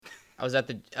I was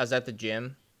at the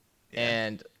gym,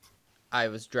 and I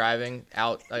was driving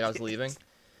out, like I was leaving,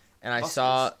 and I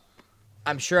saw.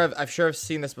 I'm sure I've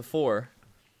seen this before,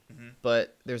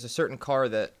 but there's a certain car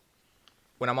that,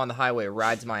 when I'm on the highway,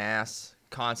 rides my ass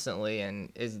constantly,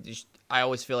 and I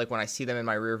always feel like when I see them in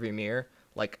my rearview mirror,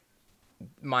 like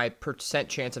my percent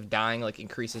chance of dying like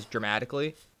increases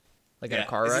dramatically, like in a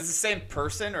car wreck. Is it the same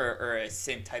person or a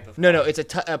same type of car? No, it's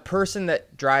a person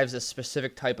that drives a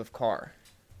specific type of car.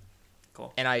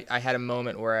 Cool. And I had a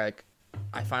moment where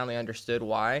I finally understood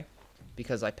why,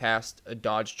 because I passed a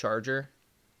Dodge Charger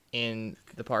in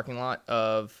the parking lot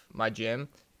of my gym,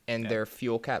 and their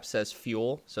fuel cap says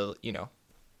fuel, so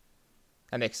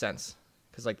that makes sense,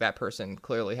 because like that person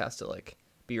clearly has to like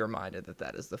be reminded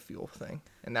that is the fuel thing,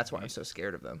 and that's why I'm so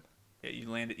scared of them. Yeah,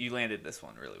 you landed this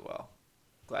one really well.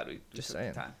 Glad we just took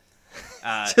saying. The time.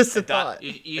 Just a thought.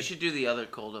 You should do the other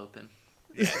cold open.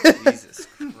 Yeah, Jesus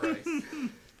Christ.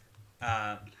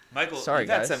 Michael, sorry,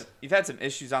 you've had some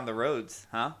issues on the roads,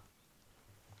 huh?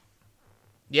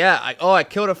 Yeah, I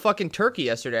killed a fucking turkey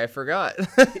yesterday. I forgot.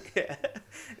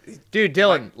 Dude,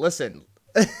 Dylan, listen.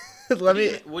 What are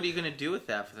you gonna do with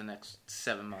that for the next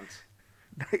 7 months?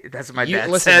 That's what my dad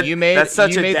listen, said. you made That's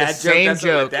such a the dad same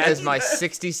joke as my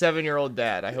 67-year-old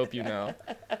dad. I hope you know.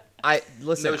 I'm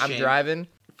driving.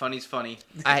 Funny's funny.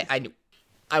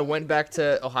 I went back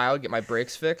to Ohio to get my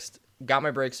brakes fixed. Got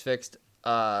my brakes fixed.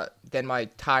 Then my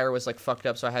tire was like fucked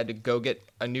up, so I had to go get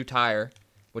a new tire,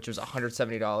 which was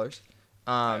 $170.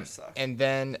 And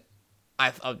then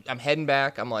I'm heading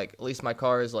back. I'm like, at least my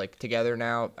car is like together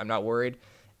now. I'm not worried.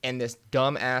 And this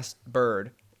dumb ass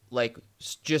bird like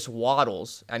just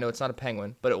waddles. I know it's not a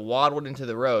penguin, but it waddled into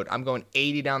the road. I'm going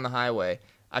 80 down the highway.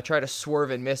 I try to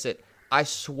swerve and miss it. I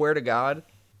swear to God,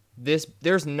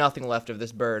 there's nothing left of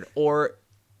this bird. Or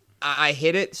I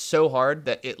hit it so hard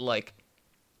that it like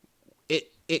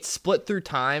it split through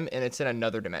time and it's in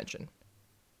another dimension.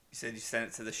 You said you sent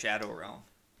it to the shadow realm.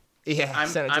 Yeah, I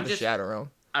sent it to the shadow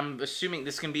realm. I'm assuming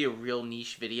this can be a real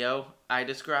niche video I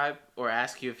describe or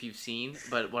ask you if you've seen,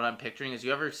 but what I'm picturing is,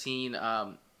 you ever seen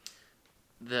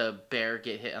the bear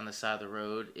get hit on the side of the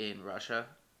road in Russia?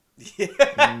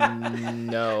 Yeah.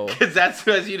 No. Because that's,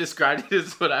 as you described it,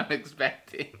 is what I'm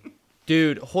expecting.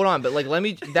 Dude, hold on, but like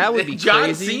that would be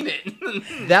John's crazy. seen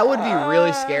it. That would be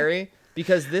really scary,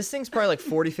 because this thing's probably like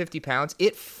 40, 50 pounds.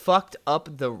 It fucked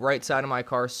up the right side of my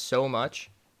car so much.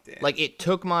 Damn. Like, it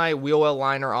took my wheel well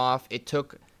liner off. It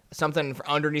took something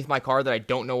underneath my car that I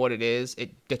don't know what it is.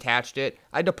 It detached it.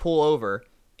 I had to pull over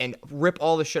and rip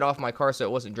all the shit off my car so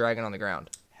it wasn't dragging on the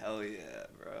ground. Hell yeah,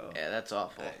 bro. Yeah, that's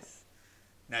awful.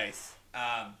 Nice.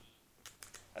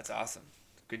 That's awesome.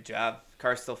 Good job.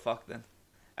 Car's still fucked then.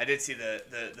 I did see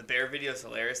the bear video is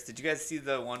hilarious. Did you guys see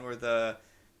the one where the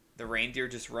reindeer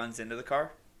just runs into the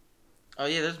car? Oh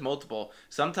yeah, there's multiple.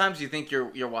 Sometimes you think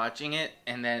you're watching it,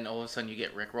 and then all of a sudden you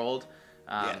get rickrolled.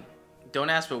 Don't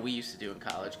ask what we used to do in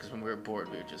college, because when we were bored,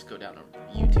 we would just go down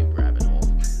a YouTube rabbit hole.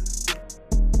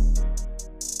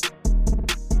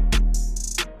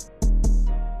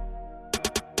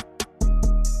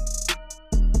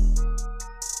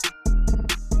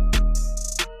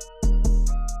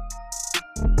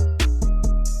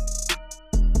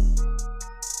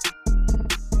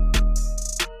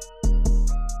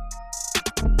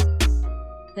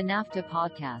 The NAFTA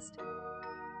podcast.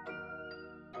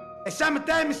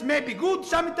 Sometimes may be good,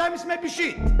 sometimes may be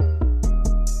shit.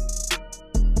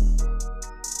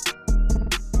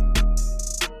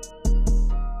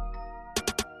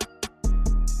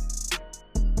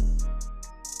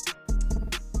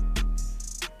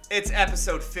 It's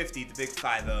episode 50, the big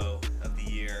 5-0 of the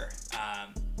year.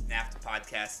 NAFTA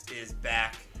podcast is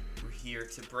back. We're here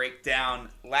to break down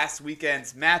last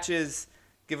weekend's matches,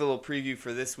 give a little preview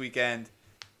for this weekend,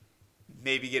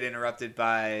 maybe get interrupted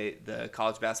by the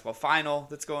college basketball final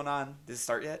that's going on. Did it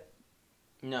start yet?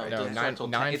 No, it No, doesn't start until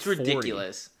 10. It's 9:40.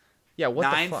 ridiculous. Yeah, what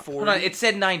the fuck? 9:40? Hold on, it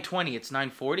said 9:20. It's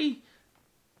 9:40?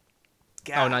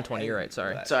 Oh, 9:20, you're right,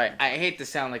 sorry. Sorry, I hate to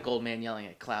sound like old man yelling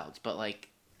at clouds, but like,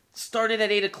 started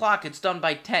at 8 o'clock, it's done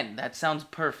by 10. That sounds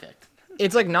perfect.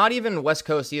 It's like not even West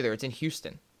Coast either. It's in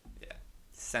Houston. Yeah,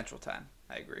 Central Time.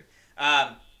 I agree.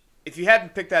 If you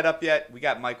hadn't picked that up yet, we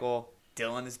got Michael.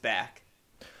 Dylan is back.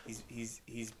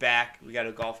 He's back. We got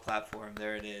a golf clap for him.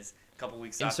 There it is. A couple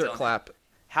weeks off. Insert clap.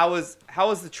 How was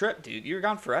the trip, dude? You were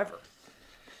gone forever.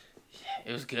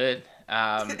 It was good.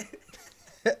 It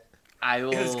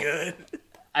was good.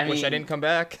 I mean, Wish I didn't come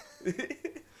back.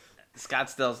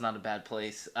 Scottsdale's not a bad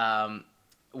place.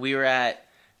 We were at.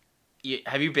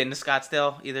 Have you been to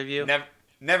Scottsdale? Either of you?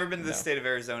 Never been to the state of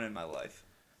Arizona in my life.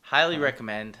 Highly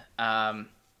recommend.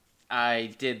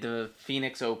 I did the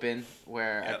Phoenix Open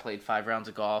where I played 5 rounds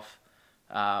of golf.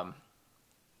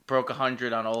 Broke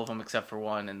 100 on all of them except for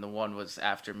one, and the one was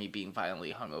after me being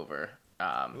violently hungover.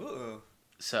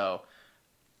 So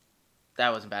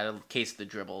that wasn't bad. A case of the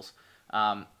dribbles.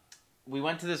 We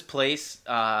went to this place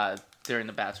during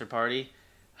the bachelor party.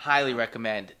 Highly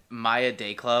recommend. Maya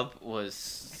Day Club was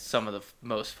some of the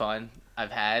most fun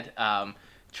I've had.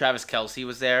 Travis Kelce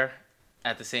was there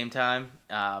at the same time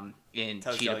in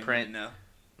cheetah print.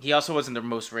 He also wasn't the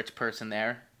most rich person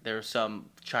there. There was some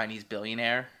Chinese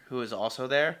billionaire who was also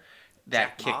there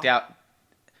that kicked out.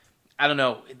 I don't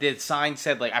know. The sign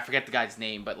said, like, I forget the guy's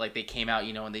name, but like they came out,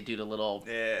 you know, and they do the little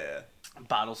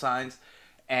bottle signs,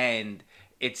 and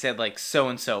it said like so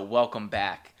and so, welcome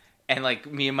back. And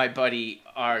like me and my buddy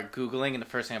are Googling, and the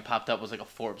first thing that popped up was like a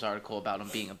Forbes article about him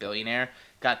being a billionaire.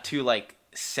 Got 2 like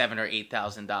 $7,000 or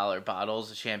 $8,000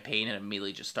 bottles of champagne and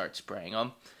immediately just start spraying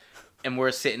them. And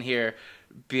we're sitting here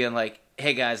being like,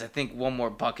 "Hey guys, I think one more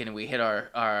bucket and we hit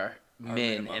our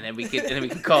min, and then we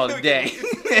can call it a day."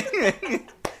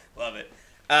 Love it.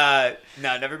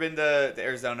 No, never been to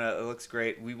Arizona. It looks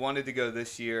great. We wanted to go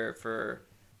this year for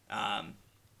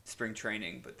spring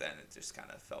training, but then it just kind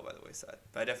of fell by the wayside.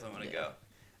 But I definitely want to go.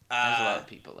 There's a lot of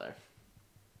people there.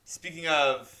 Speaking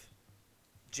of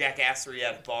jackassery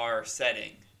at a bar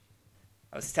setting,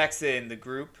 I was texting the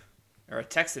group, or I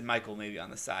texted Michael maybe on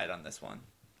the side on this one,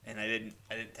 and I didn't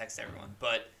text everyone,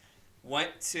 but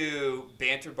went to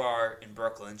Banter Bar in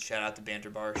Brooklyn. Shout out to Banter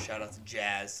Bar. Shout out to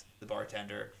Jazz, the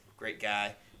bartender. Great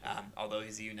guy, although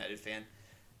he's a United fan,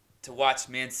 to watch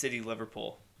Man City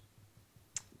Liverpool.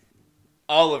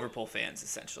 All Liverpool fans,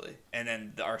 essentially. And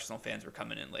then the Arsenal fans were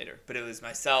coming in later. But it was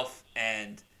myself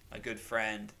and my good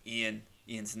friend, Ian.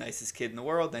 Ian's the nicest kid in the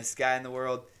world, nicest guy in the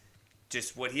world.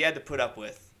 Just what he had to put up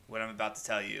with, what I'm about to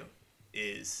tell you,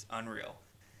 is unreal.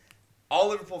 All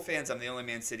Liverpool fans, I'm the only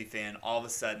Man City fan. All of a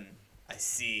sudden, I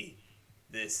see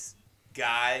this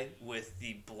guy with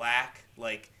the black,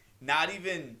 like, not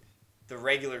even the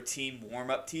regular team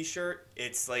warm-up t-shirt.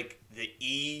 It's like the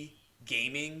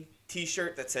E-gaming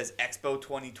t-shirt that says Expo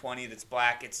 2020 that's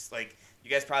black. It's like, you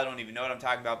guys probably don't even know what I'm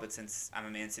talking about, but since I'm a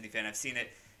Man City fan, I've seen it.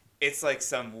 It's like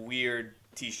some weird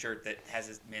t-shirt that has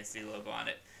a Man City logo on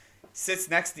it. Sits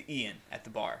next to Ian at the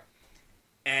bar.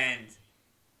 And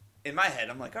in my head,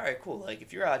 I'm like, all right, cool. Like,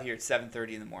 if you're out here at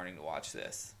 7:30 in the morning to watch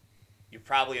this, you're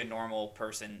probably a normal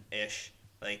person-ish.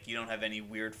 Like, you don't have any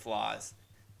weird flaws.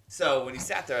 So when he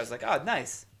sat there, I was like, oh,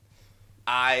 nice.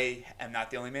 I am not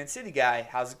the only Man City guy.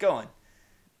 How's it going?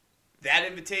 That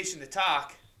invitation to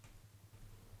talk,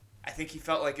 I think he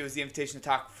felt like it was the invitation to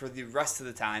talk for the rest of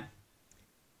the time.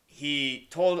 He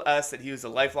told us that he was a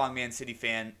lifelong Man City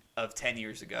fan of 10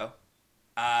 years ago.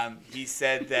 He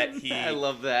said that he... I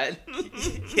love that.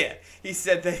 He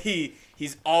said that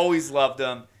he's always loved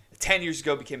them. 10 years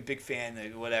ago, became a big fan,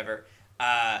 whatever.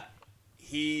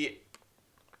 He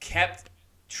kept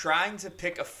trying to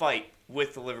pick a fight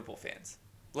with the Liverpool fans.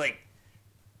 Like,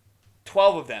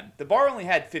 12 of them. The bar only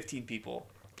had 15 people.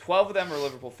 12 of them were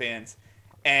Liverpool fans.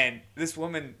 And this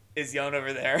woman is yelling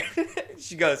over there.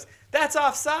 She goes, "That's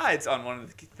offsides," on one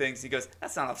of the things. He goes,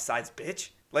 "That's not offsides, bitch."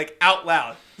 Like, out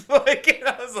loud. Like, and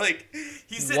I was like,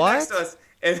 he's sitting next to us.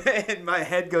 And my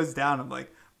head goes down. I'm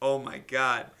like, oh my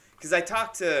God. Because I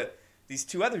talked to these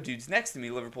 2 other dudes next to me,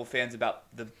 Liverpool fans,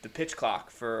 about the pitch clock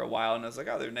for a while. And I was like,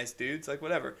 oh, they're nice dudes. Like,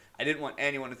 whatever. I didn't want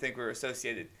anyone to think we were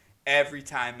associated. Every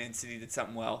time Man City did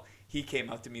something well, he came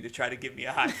up to me to try to give me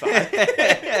a high five.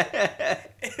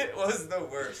 It was the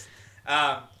worst.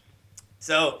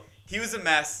 So he was a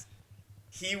mess.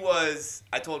 He was,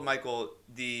 I told Michael,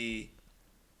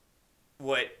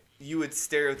 what you would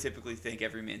stereotypically think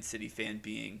every Man City fan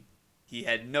being. He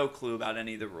had no clue about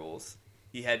any of the rules.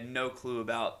 He had no clue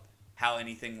about how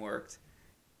anything worked.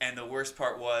 And the worst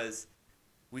part was,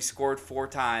 we scored 4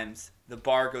 times. The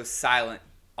bar goes silent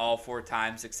all 4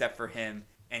 times except for him.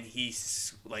 And he,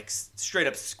 like, straight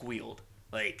up squealed.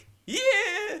 Like,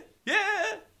 yeah.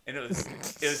 And it was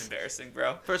embarrassing,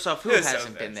 bro. First off, who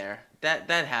hasn't been there?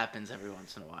 That happens every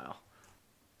once in a while.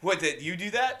 What, did you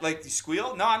do that? Like, you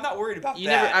squeal? No, I'm not worried about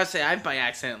that. I would say I've by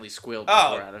accidentally squealed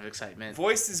before out of excitement.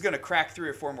 Voice is going to crack 3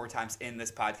 or 4 more times in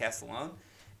this podcast alone.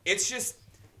 It's just,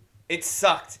 it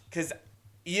sucked. Because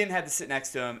Ian had to sit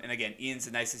next to him. And again, Ian's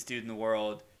the nicest dude in the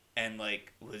world. And,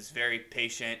 like, was very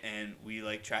patient. And we,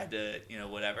 like, tried to,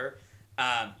 whatever.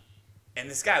 And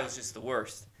this guy was just the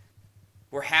worst.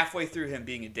 We're halfway through him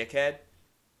being a dickhead.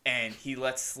 And he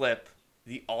lets slip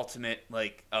the ultimate,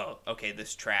 like, oh, okay,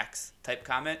 this tracks type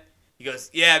comment. He goes,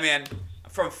 yeah, man,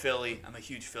 I'm from Philly. I'm a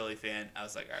huge Philly fan. I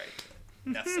was like, all right,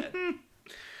 enough said.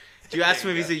 Did you ask him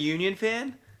if he's a Union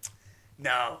fan?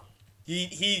 No.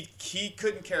 He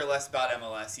couldn't care less about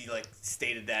MLS. He like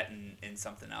stated that in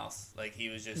something else. Like he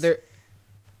was just.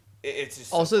 It's just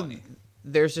so also funny.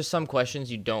 there's just some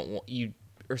questions you don't want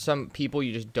or some people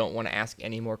you just don't want to ask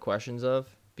any more questions of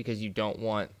because you don't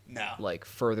want like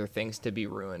further things to be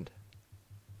ruined.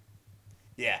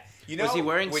 Yeah, you know. Was he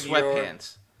wearing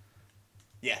sweatpants?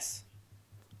 Yes.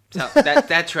 So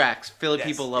that tracks. Philly Yes,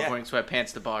 people love yeah. wearing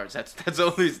sweatpants to bars.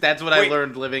 That's what I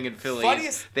learned living in Philly.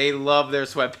 They love their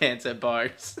sweatpants at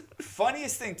bars.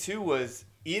 Funniest thing too was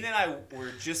Ian and I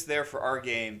were just there for our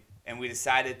game, and we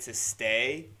decided to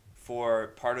stay for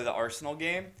part of the Arsenal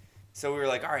game. So we were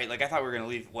like, all right, like I thought we were gonna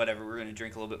leave. Whatever, we were gonna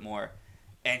drink a little bit more,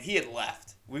 and he had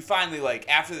left. We finally like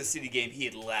after the City game, he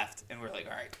had left, and we were like,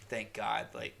 all right, thank God.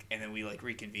 Like, and then we like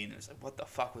reconvened. And it was like, what the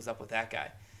fuck was up with that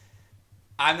guy?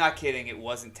 I'm not kidding. It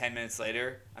wasn't 10 minutes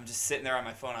later. I'm just sitting there on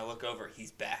my phone. I look over.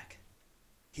 He's back.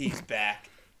 He's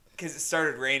back. Because it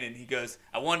started raining. He goes,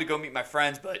 I wanted to go meet my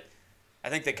friends, but I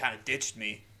think they kind of ditched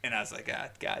me. And I was like,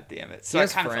 God damn it. So he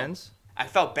has friends? I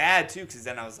felt bad, too, because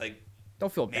then I was like,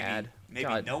 don't feel bad. Maybe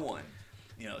no one,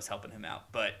 is helping him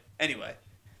out. But anyway.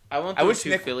 I went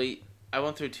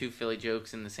through two Philly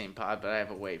jokes in the same pod, but I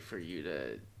have a way for you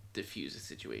to diffuse the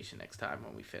situation next time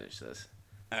when we finish this.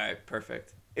 All right,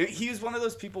 perfect. He was one of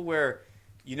those people where,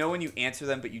 when you answer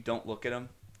them but you don't look at them,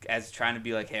 as trying to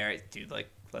be like, hey, all right, dude, like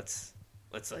let's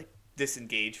like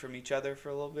disengage from each other for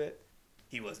a little bit.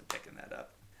 He wasn't picking that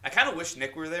up. I kind of wish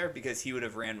Nick were there because he would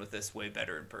have ran with this way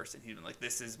better in person. He'd been like,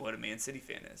 this is what a Man City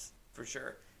fan is for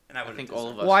sure. And I think all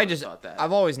of us thought that.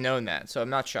 I've always known that, so I'm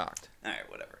not shocked. All right,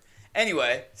 whatever.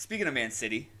 Anyway, speaking of Man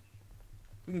City,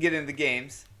 we can get into the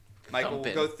games. Michael,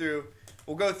 we'll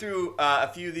go through a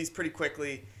few of these pretty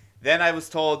quickly. Then I was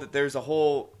told that there's a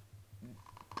whole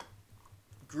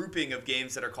grouping of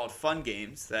games that are called fun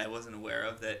games that I wasn't aware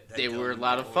of. That they were a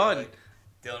lot of fun. Like,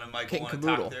 Dylan and Michael want to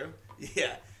talk through.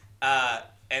 Yeah.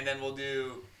 And then we'll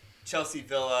do Chelsea,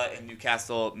 Villa, and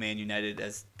Newcastle, Man United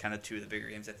as kind of two of the bigger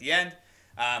games at the end.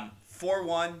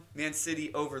 4-1, Man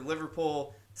City over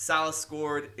Liverpool. Salah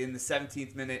scored in the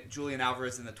 17th minute. Julian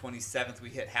Alvarez in the 27th. We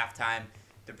hit halftime.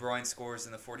 De Bruyne scores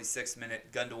in the 46th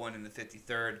minute. Gundogan in the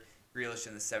 53rd. Grealish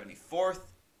in the 74th.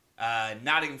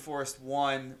 Nottingham Forest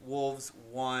won. Wolves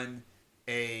won.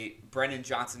 A Brennan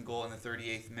Johnson goal in the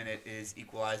 38th minute is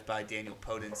equalized by Daniel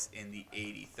Podence in the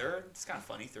 83rd. It's kind of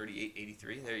funny,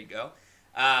 38-83. There you go.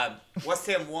 West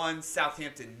Ham won.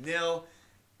 Southampton 0.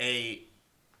 A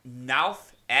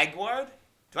Nauf Aguard.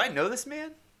 Do I know this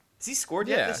man? Has he scored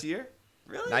yet this year?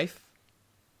 Really? Knife?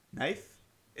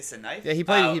 It's a knife? Yeah, he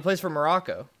plays for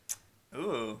Morocco.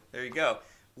 Ooh, there you go.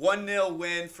 1-0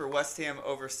 win for West Ham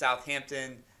over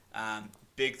Southampton.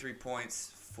 Big 3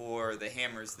 points for the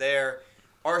Hammers there.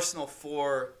 Arsenal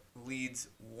 4, Leeds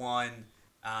 1.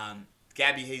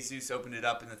 Gabby Jesus opened it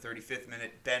up in the 35th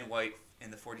minute. Ben White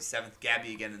in the 47th.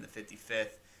 Gabby again in the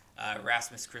 55th.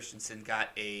 Rasmus Christensen got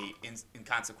a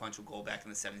inconsequential goal back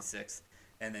in the 76th.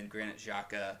 And then Granit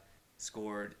Xhaka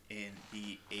scored in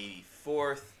the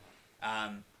 84th.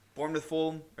 Bournemouth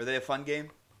Fulham, are they a fun game?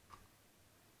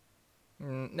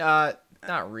 Not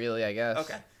really, I guess.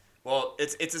 Okay. Well,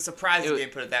 it's a surprising game,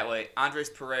 put it that way.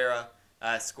 Andres Pereira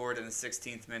scored in the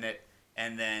 16th minute,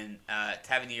 and then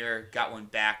Tavernier got one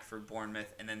back for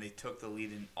Bournemouth, and then they took the lead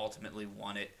and ultimately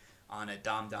won it on a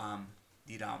Dom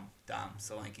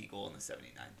Solanke goal in the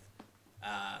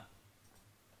 79th.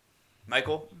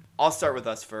 Michael, I'll start with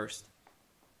us first.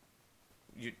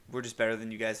 We're just better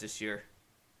than you guys this year.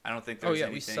 I don't think there's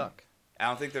anything. We suck. I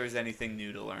don't think there was anything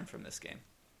new to learn from this game.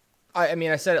 I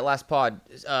mean, I said it last pod.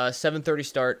 7:30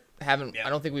 start. I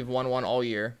don't think we've won one all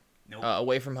year. Nope.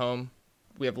 Away from home,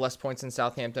 we have less points than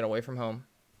Southampton away from home.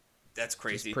 That's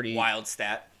crazy. Pretty wild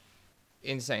stat.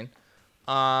 Insane.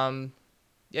 Yeah,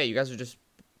 you guys are just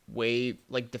way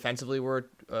defensively we're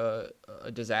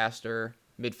a disaster.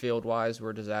 Midfield wise, we're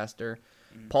a disaster.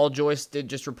 Mm-hmm. Paul Joyce did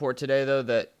just report today though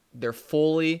that they're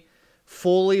fully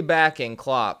backing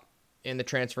Klopp in the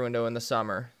transfer window in the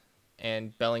summer.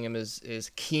 And Bellingham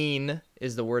is keen,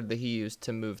 is the word that he used,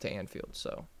 to move to Anfield.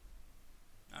 So,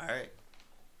 all right.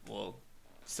 Well,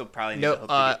 still probably need to hope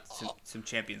to get some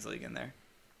Champions League in there.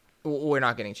 We're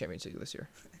not getting Champions League this year.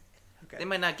 Okay. They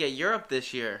might not get Europe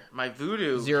this year. My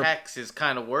voodoo hex is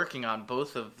kind of working on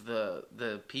both of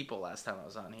the people last time I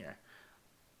was on here.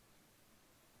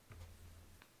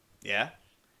 Yeah?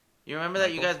 You remember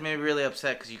that you guys made me really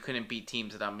upset because you couldn't beat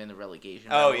teams that I'm in the relegation.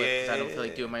 Oh, Because I don't feel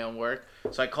like doing my own work.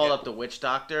 So I called up the witch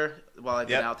doctor while I've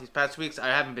been out these past weeks. I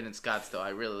haven't been in Scots, though. I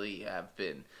really have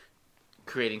been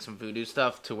creating some voodoo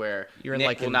stuff to where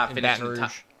Nick will not finish in the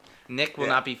top. Nick will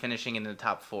not be finishing in the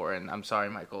top 4, and I'm sorry,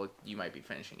 Michael, you might be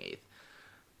finishing 8th.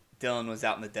 Dylan was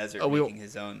out in the desert making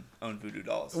his own voodoo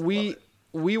dolls.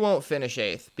 We won't finish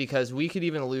 8th because we could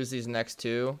even lose these next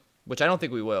 2, which I don't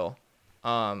think we will.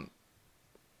 But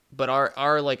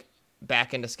our like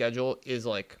back end of schedule is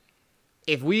like,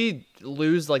 if we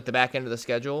lose like the back end of the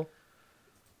schedule,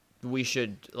 we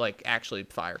should like actually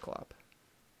fire Klopp.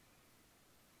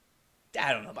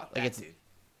 I don't know about that, dude.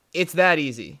 It's that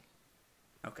easy.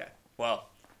 Okay. Well,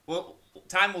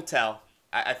 time will tell.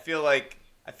 I feel like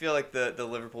the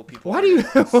Liverpool people. Why do you?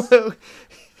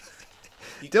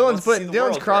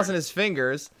 Dylan's crossing his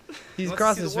fingers. He's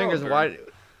crossing his fingers. Why?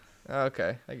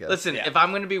 Okay, I guess. Listen, if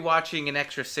I'm going to be watching an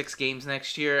extra 6 games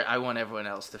next year, I want everyone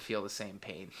else to feel the same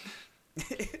pain.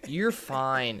 You're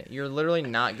fine. You're literally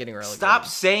not getting relegated. Stop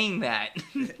saying that.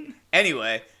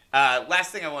 Anyway,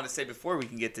 last thing I want to say before we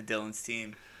can get to Dylan's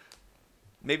team.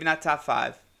 Maybe not top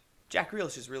 5. Jack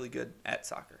Grealish is really good at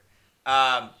soccer.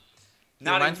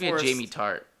 Reminds me of Jamie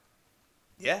Tart.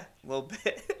 Yeah, a little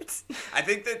bit. I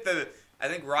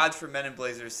think Rod from Men in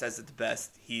Blazers says it the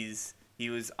best. He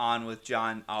was on with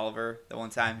John Oliver the one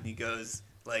time, and he goes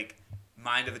like,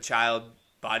 "Mind of a child,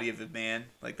 body of a man."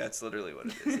 Like that's literally what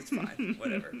it is. It's fine,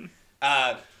 whatever.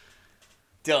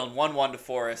 Dylan 1-1 to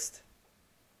Forest.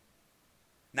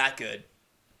 Not good.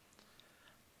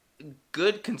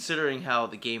 Good considering how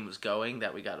the game was going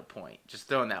that we got a point. Just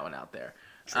throwing that one out there.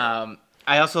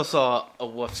 I also saw a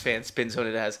Wolves fan spin zone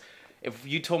it as, if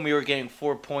you told me we were getting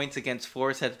 4 points against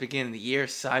Forest at the beginning of the year,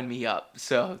 sign me up.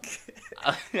 So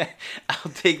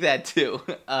I'll take that too.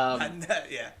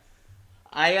 Yeah.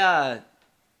 I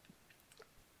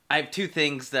have 2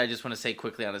 things that I just want to say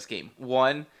quickly on this game.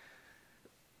 One,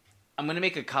 I'm going to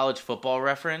make a college football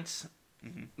reference.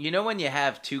 Mm-hmm. You know when you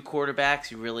have 2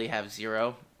 quarterbacks, you really have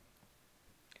 0?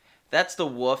 That's the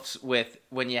Wolves with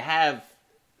when you have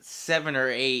 7 or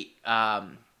 8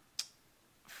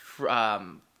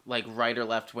 like right or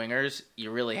left wingers, you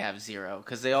really have 0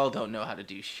 because they all don't know how to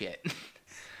do shit.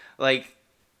 Like,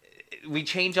 we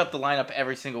change up the lineup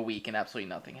every single week and absolutely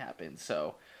nothing happens.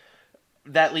 So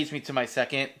that leads me to my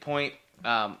second point.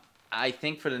 I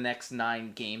think for the next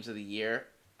 9 games of the year,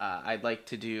 I'd like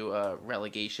to do a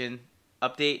relegation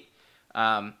update.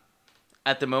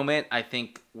 At the moment, I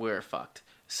think we're fucked.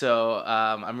 So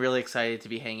I'm really excited to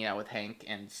be hanging out with Hank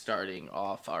and starting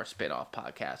off our spin-off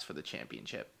podcast for the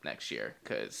championship next year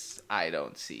because I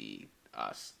don't see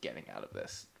us getting out of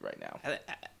this right now.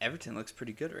 Everton looks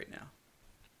pretty good right now.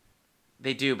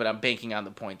 They do, but I'm banking on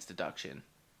the points deduction.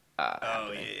 Yeah.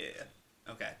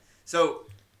 Okay. So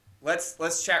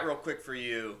let's chat real quick for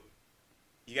you.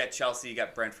 You got Chelsea, you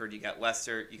got Brentford, you got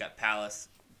Leicester, you got Palace,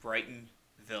 Brighton,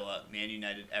 Villa, Man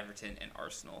United, Everton, and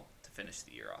Arsenal to finish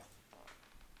the year off.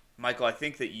 Michael, I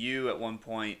think that you at one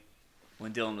point,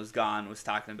 when Dylan was gone, was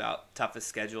talking about toughest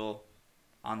schedule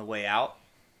on the way out.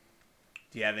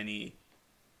 Do you have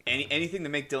anything to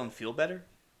make Dylan feel better?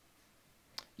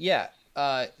 Yeah,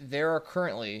 there are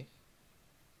currently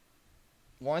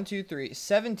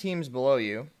 7 teams below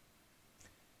you,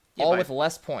 all with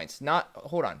less points.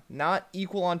 Not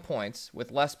equal on points, with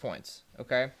less points.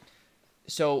 Okay,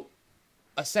 so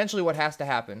essentially, what has to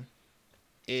happen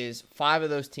is 5 of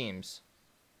those teams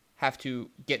have to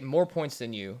get more points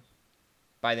than you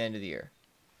by the end of the year.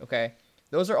 Okay?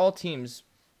 Those are all teams,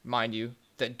 mind you,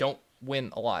 that don't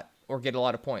win a lot or get a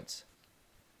lot of points.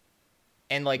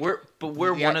 And like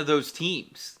we're one of those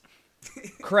teams.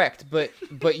 Correct, but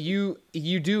you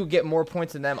do get more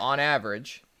points than them on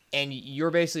average, and you're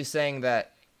basically saying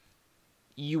that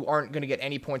you aren't going to get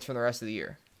any points from the rest of the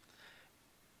year.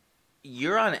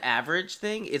 Your on average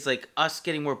thing is like us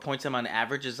getting more points than on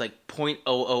average is like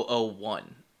 0.0001.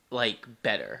 Like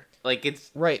better, like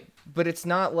it's right, but it's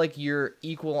not like you're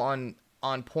equal on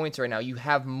points right now. You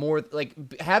have more,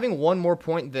 like having 1 more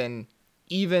point than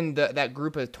even that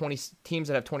group of 20 teams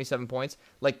that have 27 points.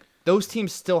 Like those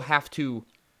teams still have to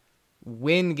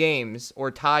win games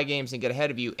or tie games and get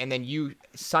ahead of you, and then you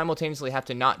simultaneously have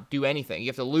to not do anything. You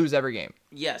have to lose every game.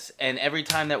 Yes, and every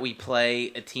time that we play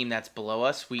a team that's below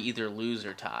us, we either lose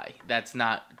or tie. That's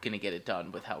not gonna get it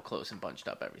done with how close and bunched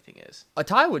up everything is. A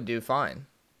tie would do fine.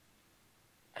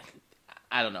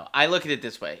 I don't know. I look at it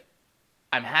this way.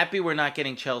 I'm happy we're not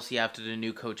getting Chelsea after the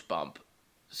new coach bump.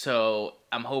 So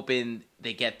I'm hoping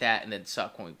they get that and then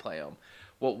suck when we play them.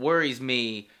 What worries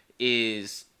me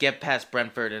is get past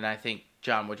Brentford, and I think,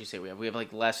 John, what'd you say we have? We have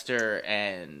like Leicester,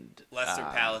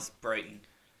 Palace, Brighton,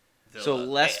 Villa. So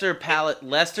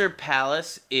Leicester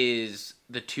Palace is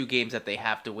the 2 games that they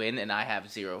have to win, and I have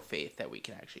 0 faith that we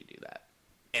can actually do that.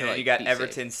 And then you got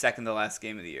Everton second to last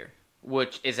game of the year.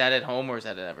 Which, is that at home or is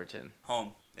that at Everton?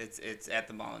 Home. It's at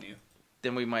the Molineux.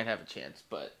 Then we might have a chance,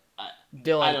 but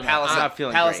Dylan, I don't know. Palace, I'm not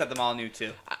feeling Palace great. at the Molyneux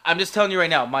too. I'm just telling you right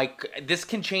now, Mike. This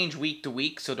can change week to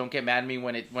week, so don't get mad at me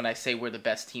when I say we're the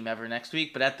best team ever next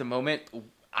week. But at the moment,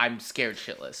 I'm scared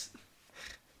shitless.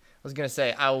 I was gonna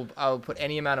say I will put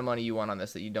any amount of money you want on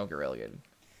this that you don't get relegated.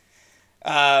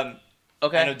 Okay.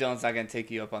 I know Dylan's not gonna take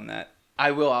you up on that.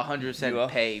 I will You will? 100%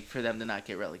 pay for them to not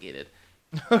get relegated.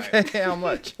 Okay, how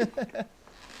much?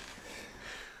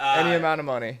 Any amount of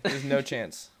money. There's no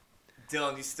chance.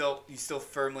 Dylan, you still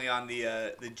firmly on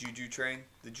the Juju train,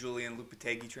 the Julian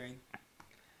Lopetegui train?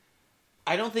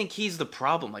 I don't think he's the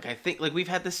problem. Like I think we've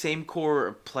had the same core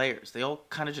of players. They all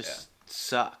kind of just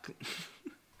suck.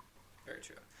 Very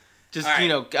true. Just All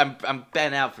right. I'm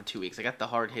been out for 2 weeks. I got the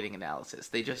hard hitting analysis.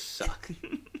 They just suck.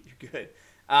 You're good.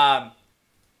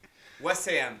 West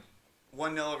Ham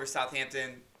 1-0 over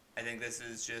Southampton. I think this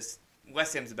is just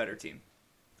West Ham's a better team.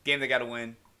 Game they got to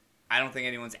win. I don't think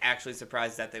anyone's actually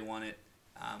surprised that they won it,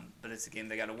 but it's a game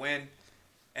they got to win.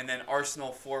 And then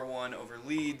Arsenal 4-1 over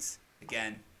Leeds.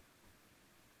 Again,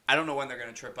 I don't know when they're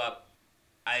going to trip up.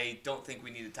 I don't think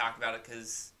we need to talk about it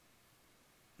because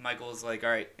Michael is like, all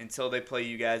right, until they play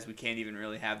you guys, we can't even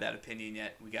really have that opinion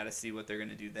yet. We got to see what they're going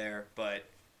to do there. But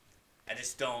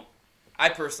I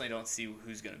personally don't see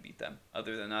who's going to beat them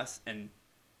other than us, and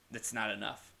that's not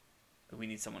enough. We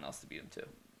need someone else to beat them too.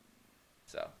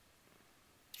 So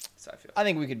I feel. I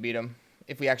think we could beat them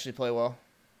if we actually play well,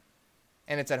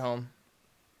 and it's at home.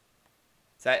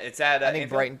 It's at I think Anfield?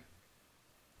 Brighton.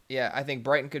 Yeah, I think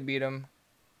Brighton could beat them.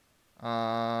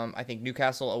 I think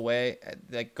Newcastle away,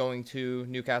 like going to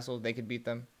Newcastle, they could beat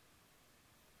them.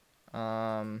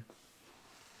 I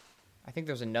think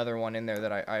there's another one in there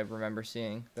that I remember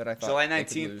seeing that I thought July they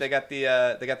could 19th. lose. They got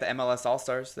the MLS All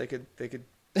Stars. They could.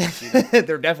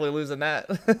 They're definitely losing that.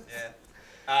 Yeah.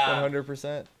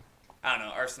 100%. I don't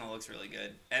know. Arsenal looks really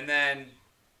good. And then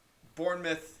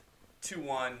Bournemouth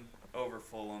 2-1 over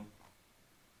Fulham.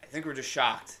 I think we're just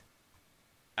shocked.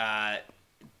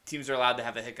 Teams are allowed to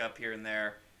have a hiccup here and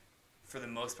there. For the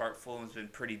most part, Fulham's been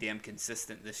pretty damn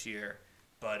consistent this year,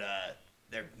 but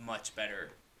they're much better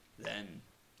than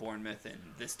Bournemouth, and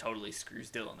this totally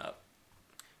screws Dylan up.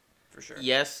 For sure.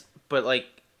 Yes, but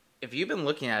if you've been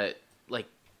looking at it,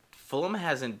 Fulham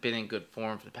hasn't been in good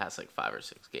form for the past 5 or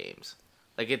 6 games.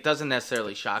 It doesn't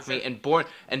necessarily shock me. And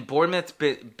Bournemouth's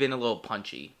been a little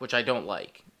punchy, which I don't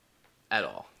like at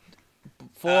all.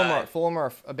 Fulham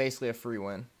are basically a free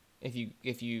win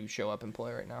if you show up and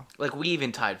play right now. We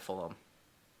even tied Fulham.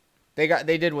 They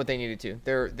did what they needed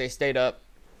to. They stayed up.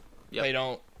 Yep. They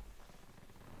don't.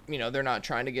 They're not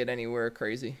trying to get anywhere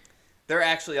crazy. They're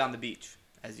actually on the beach,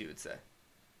 as you would say.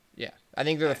 Yeah, I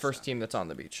think they're the first team that's on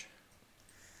the beach.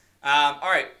 All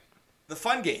right, the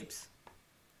fun games.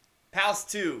 Palace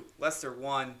 2, Leicester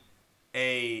 1.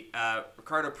 A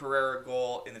Ricardo Pereira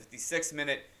goal in the 56th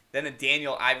minute. Then a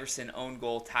Daniel Iverson own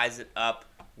goal ties it up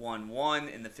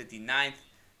 1-1 in the 59th.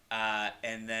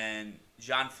 And then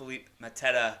Jean-Philippe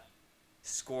Mateta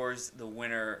scores the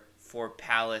winner for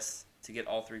Palace to get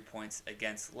all 3 points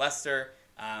against Leicester.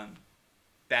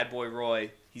 Bad boy Roy,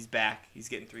 he's back. He's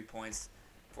getting 3 points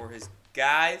for his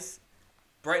guys.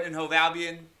 Brighton and Hove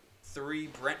Albion 3,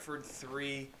 Brentford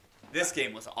 3. This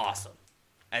game was awesome.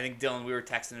 I think, Dylan, we were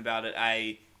texting about it.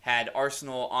 I had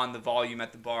Arsenal on the volume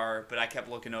at the bar, but I kept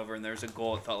looking over, and there was a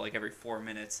goal, it felt like, every 4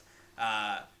 minutes.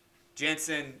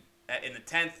 Jansen in the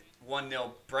 10th,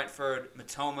 1-0 Brentford.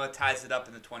 Matoma ties it up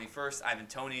in the 21st. Ivan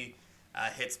Toney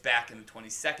hits back in the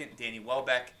 22nd. Danny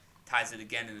Welbeck ties it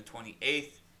again in the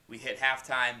 28th. We hit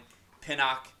halftime.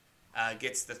 Pinnock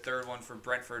gets the third one for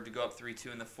Brentford to go up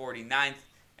 3-2 in the 49th.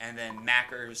 And then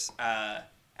Mackers,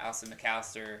 Allison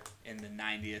McAllister in the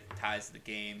 90th ties the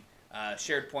game.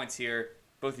 Shared points here.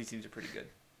 Both these teams are pretty good.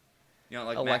 You don't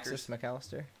like Alexis Mackers?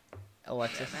 McAllister.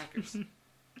 Alexis. Yeah, Mackers.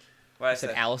 What I I said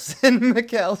said? Allison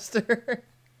McAllister.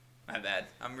 My bad.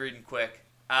 I'm reading quick.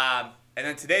 And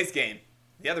then today's game,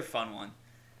 the other fun one.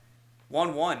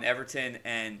 1-1, Everton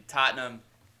and Tottenham.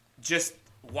 Just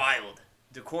wild.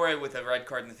 Decore with a red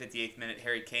card in the 58th minute.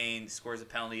 Harry Kane scores a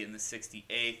penalty in the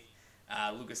 68th.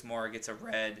 Lucas Moura gets a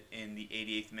red in the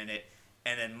 88th minute.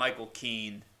 And then Michael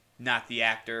Keane, not the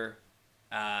actor,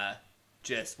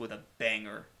 just with a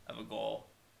banger of a goal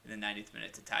in the 90th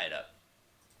minute to tie it up.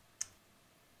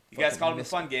 You guys called them the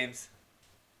fun games.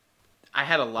 I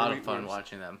had a lot of fun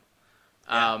watching them.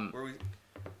 Yeah,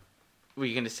 were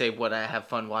you going to say what I have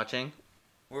fun watching?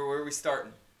 where are we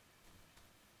starting?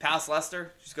 Palace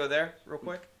Leicester? Just go there real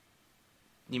quick.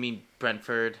 You mean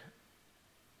Brentford?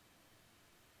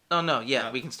 Oh, no.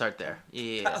 Yeah, we can start there.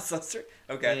 Yeah. Palace Leicester?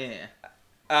 Okay.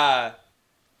 Yeah.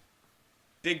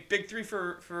 Big 3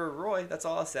 for Roy. That's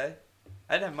all I'll say.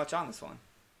 I didn't have much on this one.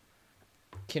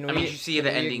 Can I we, mean, did you see can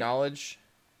the we ending? acknowledge?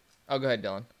 Oh, go ahead,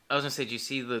 Dylan. I was gonna say, did you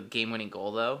see the game-winning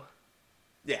goal though?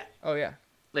 Yeah. Oh yeah.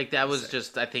 Like that was Sick.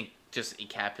 just, I think, just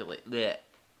encapsulate. Bleh.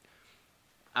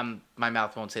 My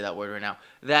mouth won't say that word right now.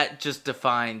 That just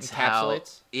defines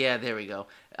Encapsulates? how. Yeah, there we go.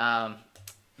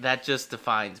 That just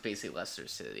defines basically Leicester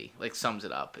City. Like sums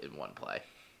it up in one play.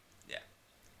 Yeah.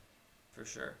 For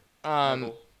sure.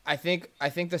 I think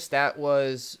the stat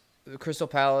was Crystal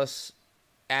Palace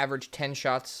averaged 10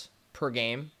 shots per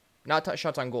game, not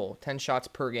shots on goal, 10 shots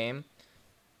per game,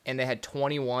 and they had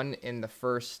 21 in the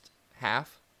first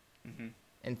half,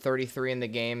 and 33 in the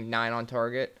game, 9 on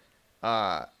target.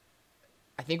 I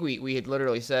think we had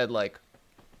literally said, like,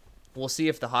 we'll see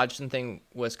if the Hodgson thing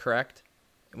was correct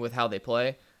with how they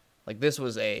play. Like, this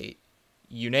was a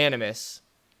unanimous,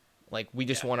 like, we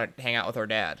just want to hang out with our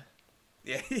dad.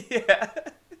 Yeah. Yeah.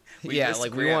 Yeah,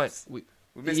 like, Gramps. we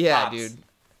miss yeah, Pops. dude.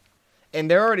 And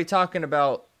they're already talking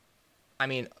about, I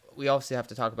mean, we obviously have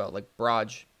to talk about, like,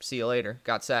 Braj, see you later,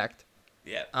 got sacked.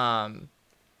 Yeah.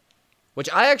 Which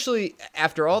I actually,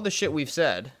 after all the shit we've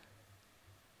said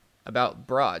about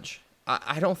Braj,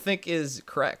 I don't think is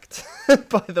correct,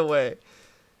 by the way.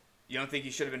 You don't think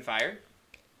he should have been fired?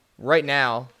 Right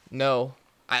now, no.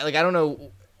 I don't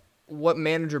know, what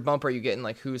manager bump are you getting,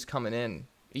 like, who's coming in?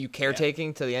 Are you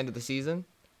caretaking to the end of the season?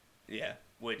 Yeah.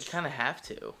 You Which kind of have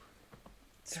to.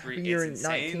 it's You're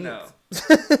insane 19th. though.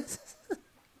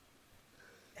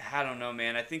 I don't know,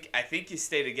 man. I think you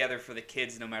stay together for the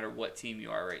kids no matter what team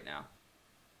you are right now.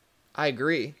 I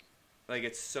agree. Like,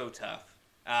 it's so tough.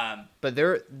 But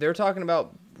they're talking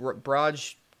about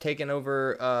Braj taking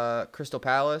over Crystal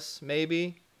Palace,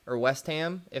 maybe, or West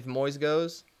Ham if Moyes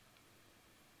goes.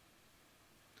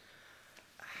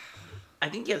 I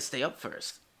think you got to stay up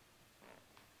first.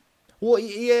 Well,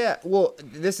 yeah. Well,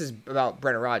 this is about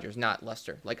Brendan Rodgers, not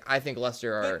Leicester. Like, I think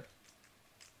Leicester are.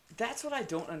 That's what I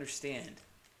don't understand.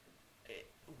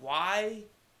 Why,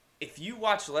 if you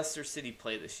watch Leicester City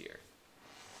play this year,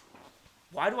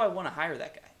 why do I want to hire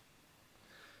that guy?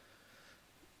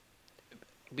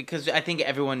 Because I think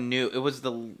everyone knew it was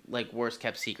the worst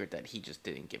kept secret that he just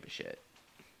didn't give a shit.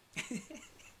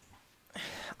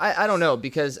 I don't know,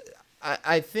 because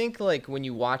I think, like, when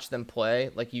you watch them play,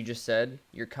 like you just said,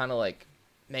 you're kind of like,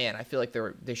 man, I feel like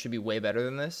they should be way better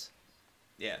than this.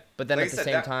 Yeah. But then Like at I the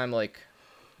said, same time, like,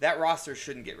 that roster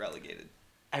shouldn't get relegated.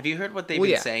 Have you heard what they've Well,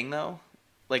 been yeah. saying though?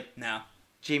 Like No.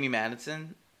 Jamie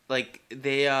Madison, like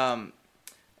they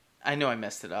I know I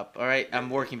messed it up. All right, I'm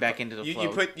working back into the flow.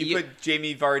 You put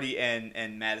Jamie Vardy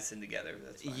and Madison together.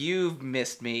 That's fine. You've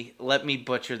missed me. Let me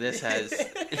butcher this as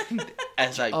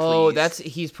as I please. oh,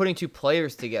 he's putting two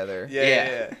players together.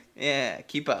 Yeah.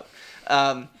 Keep up.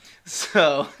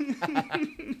 So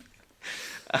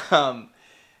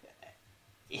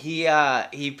he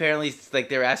apparently, like,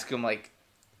 they were asking him, like,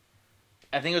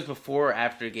 I think it was before or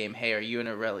after the game, hey, are you in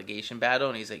a relegation battle?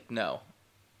 And he's like, no.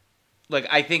 Like,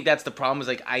 I think that's the problem, is,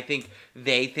 like, I think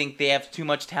they have too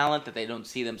much talent that they don't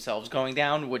see themselves going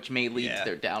down, which may lead to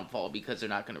their downfall because they're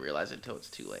not going to realize it until it's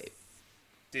too late.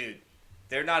 Dude,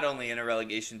 they're not only in a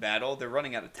relegation battle, they're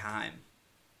running out of time,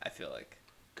 I feel like.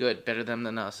 Good. Better them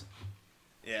than us.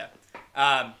 Yeah.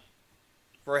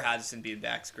 Roy Hodgson being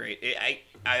back's great.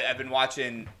 I've been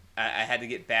watching. I had to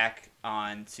get back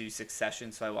on to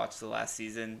Succession, so I watched the last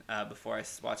season before I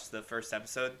watched the first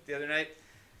episode the other night.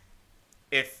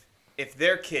 If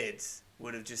their kids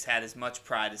would have just had as much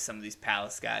pride as some of these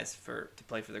Palace guys to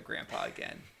play for their grandpa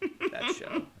again, that show,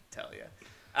 I tell you.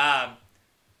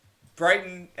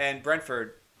 Brighton and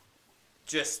Brentford,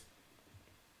 just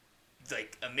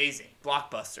like amazing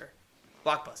blockbuster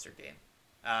game.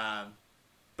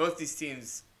 Both these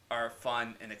teams are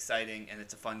fun and exciting, and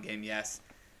it's a fun game. Yes,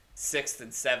 6th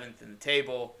and 7th in the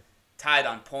table, tied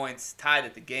on points, tied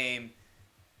at the game.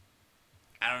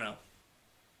 I don't know.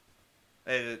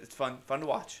 It's fun to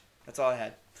watch. That's all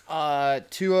I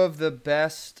had. Two of the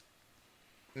best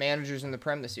managers in the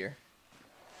Prem this year.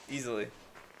 Easily.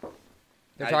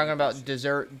 They're talking about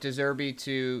Deserby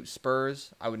to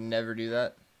Spurs. I would never do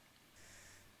that.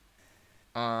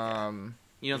 You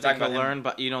don't talking think he'll about learn?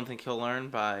 But you don't think he'll learn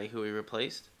by who he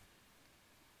replaced?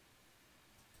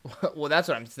 Well, that's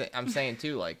what I'm saying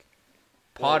too. Like,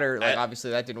 Potter,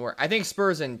 obviously that didn't work. I think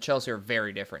Spurs and Chelsea are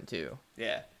very different too.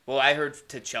 Yeah. Well, I heard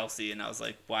to Chelsea, and I was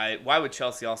like, why would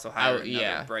Chelsea also hire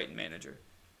another Brighton manager?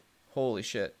 Holy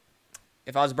shit.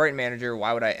 If I was a Brighton manager,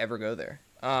 why would I ever go there?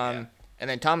 And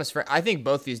then Thomas, I think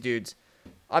both these dudes,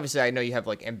 obviously I know you have,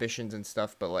 like, ambitions and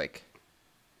stuff, but, like,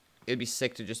 it'd be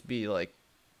sick to just be, like,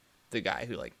 the guy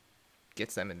who, like,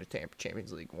 gets them into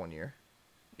Champions League one year.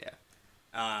 Yeah.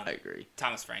 I agree.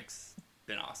 Thomas Frank's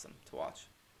been awesome to watch.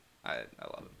 I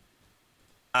love him.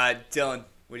 Dylan,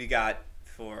 what do you got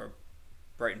for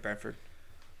Brighton Brentford?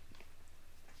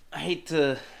 I hate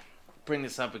to bring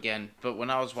this up again, but when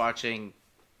I was watching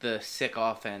the sick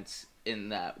offense in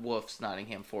that Wolves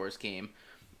Nottingham Forest game,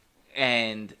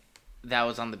 and that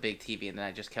was on the big TV, and then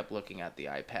I just kept looking at the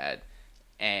iPad,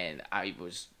 and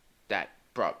that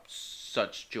brought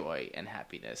such joy and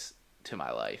happiness to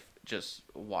my life, just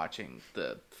watching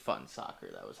the fun soccer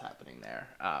that was happening there.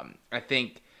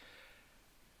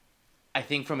 I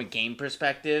think from a game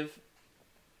perspective,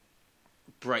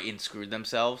 Brighton screwed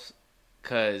themselves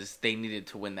because they needed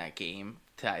to win that game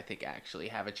to, I think, actually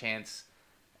have a chance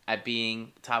at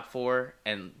being top four.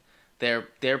 And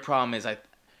their problem is, I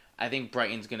think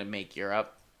Brighton's going to make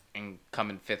Europe and come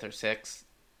in 5th or 6th,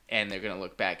 and they're going to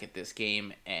look back at this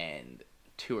game and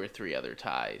 2 or 3 other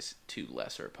ties to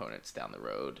lesser opponents down the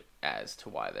road as to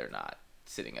why they're not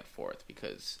sitting at 4th,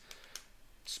 because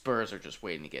Spurs are just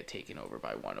waiting to get taken over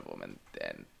by one of them,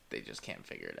 and they just can't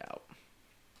figure it out.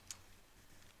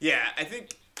 Yeah, I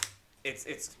think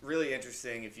it's really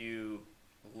interesting if you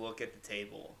look at the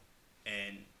table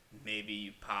and maybe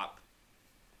you pop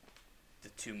the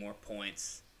 2 more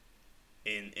points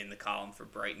in the column for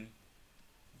Brighton.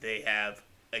 They have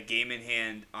a game in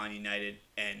hand on United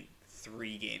and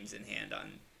 3 games in hand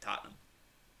on Tottenham.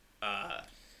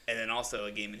 And then also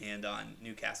a game in hand on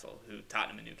Newcastle, who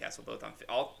Tottenham and Newcastle both on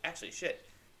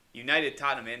United,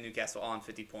 Tottenham, and Newcastle all on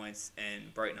 50 points,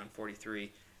 and Brighton on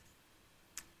 43.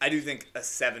 I do think a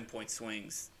 7-point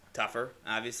swing's tougher,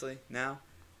 obviously, now,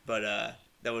 but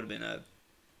that would have been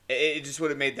it just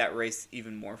would have made that race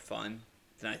even more fun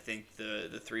than I think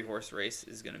the 3-horse race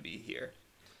is going to be here.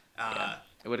 Yeah.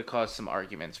 It would have caused some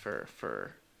arguments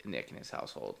for Nick and his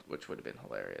household, which would have been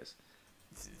hilarious.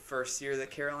 It's the first year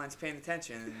that Caroline's paying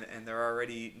attention, and they're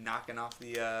already knocking off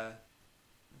the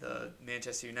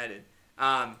Manchester United.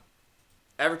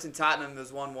 Everton Tottenham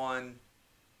was 1-1.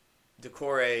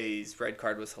 Decore's red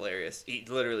card was hilarious. He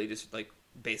literally just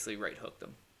basically right hooked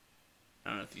him. I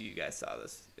don't know if you guys saw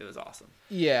this. It was awesome.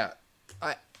 Yeah,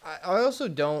 I also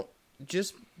don't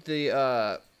just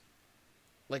the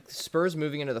Spurs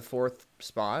moving into the 4th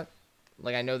spot.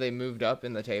 Like, I know they moved up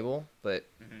in the table, but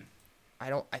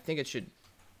I think it should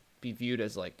be viewed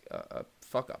as like a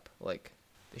fuck up. Like,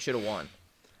 they should have won.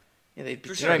 Yeah, they. You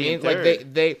know what I mean?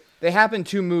 Like, they happened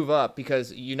to move up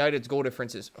because United's goal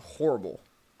difference is horrible.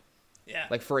 Yeah.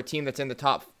 Like, for a team that's in the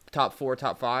top 4,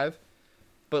 top 5,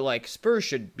 but like Spurs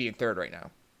should be in 3rd right now.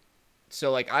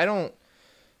 So like I don't,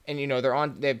 and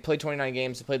they've played 29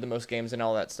 games, they played the most games and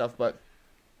all that stuff, but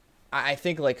I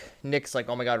think like Nick's like,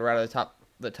 oh my god, we're out of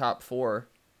the top 4.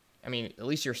 I mean, at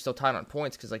least you're still tied on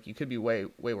points because like you could be way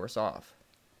worse off.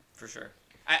 For sure.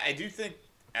 I do think.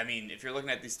 I mean, if you're looking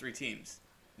at these 3 teams,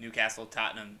 Newcastle,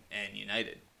 Tottenham, and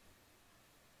United.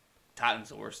 Tottenham's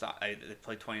the worst. They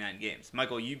played 29 games.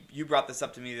 Michael, you brought this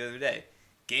up to me the other day.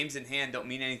 Games in hand don't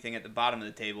mean anything at the bottom of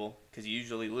the table because you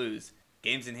usually lose.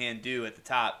 Games in hand do at the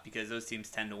top because those teams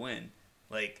tend to win.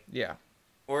 Yeah.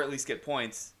 Or at least get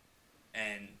points.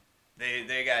 And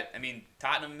they got, I mean,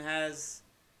 Tottenham has,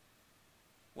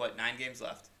 9 games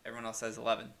left? Everyone else has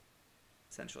 11,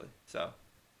 essentially. So,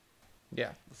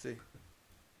 yeah. We'll see.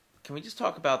 Can we just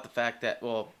talk about the fact that,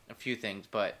 a few things,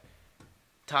 but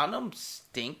Tottenham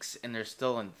stinks and they're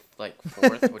still in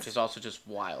 4th, which is also just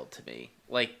wild to me.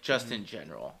 In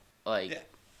general. Yeah.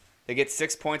 They get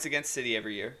 6 points against City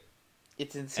every year.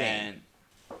 It's insane.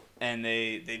 And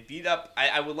they beat up.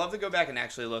 I would love to go back and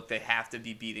actually look. They have to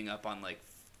be beating up on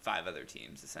 5 other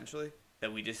teams, essentially.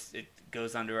 That it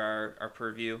goes under our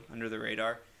purview, under the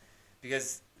radar.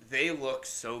 Because they look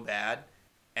so bad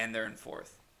and they're in 4th.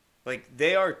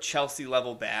 They are Chelsea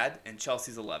level bad and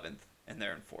Chelsea's 11th. And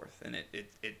they're in 4th, and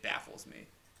it baffles me.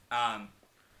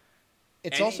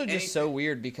 It's also just so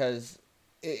weird because,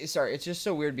 it's just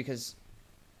so weird because,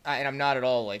 and I'm not at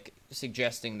all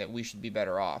suggesting that we should be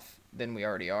better off than we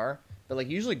already are, but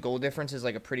usually goal difference is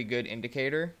a pretty good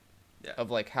indicator of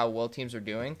how well teams are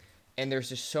doing, and there's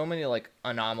just so many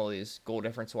anomalies goal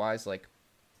difference wise.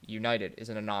 United is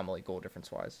an anomaly goal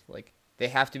difference wise. They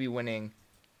have to be winning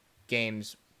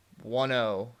games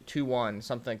 1-0, 2-1,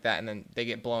 something like that, and then they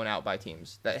get blown out by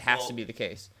teams. That has to be the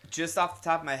case. Just off the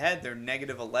top of my head, they're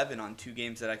negative 11 on 2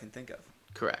 games that I can think of.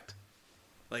 Correct.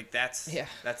 That's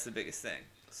the biggest thing.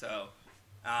 So,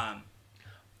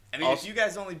 if you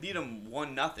guys only beat them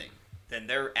 1-0, then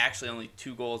they're actually only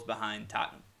 2 goals behind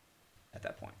Tottenham at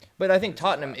that point. But I think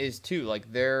Tottenham is too.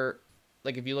 They're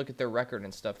if you look at their record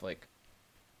and stuff,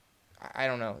 I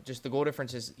don't know, just the goal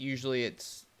difference is usually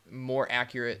it's more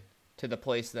accurate to the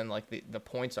place than the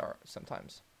points are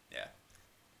sometimes. Yeah.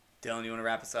 Dylan, you want to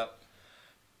wrap us up?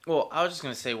 Well, I was just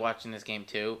gonna say, watching this game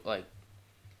too,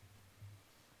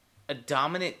 a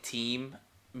dominant team,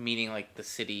 meaning like the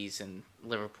cities and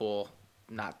Liverpool,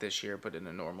 not this year, but in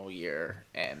a normal year,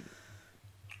 and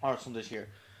Arsenal this year,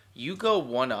 you go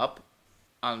one up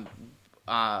on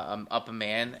up a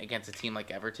man against a team like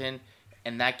Everton,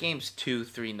 and that game's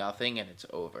 2-3-0, and it's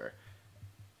over.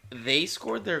 They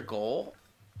scored their goal,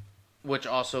 which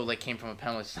also like came from a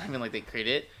penalty. It's not even like they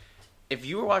created it. If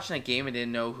you were watching that game and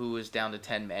didn't know who was down to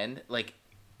 10 men, like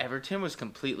Everton was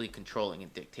completely controlling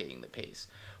and dictating the pace,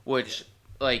 which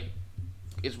like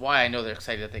is why I know they're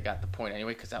excited that they got the point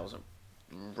anyway, because that was a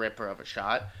ripper of a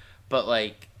shot. But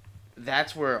like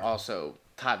that's where also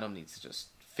Tottenham needs to just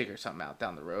figure something out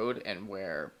down the road, and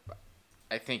where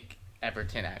I think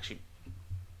Everton actually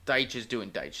Deitch is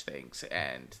doing Deitch things,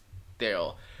 and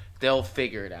they'll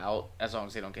figure it out as long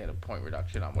as they don't get a point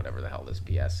reduction on whatever the hell this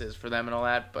BS is for them and all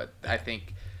that. But I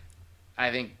think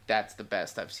that's the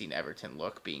best I've seen Everton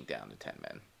look, being down to 10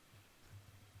 men.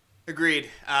 Agreed.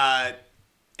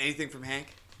 Anything from Hank?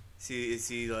 Is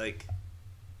he like?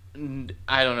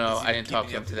 I don't know. Is he I didn't talk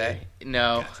to keeping you him up to today. date?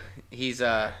 No,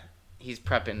 Gotcha. he's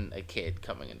prepping a kid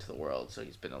coming into the world, so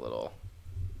he's been a little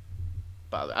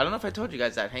bothered. I don't know if I told you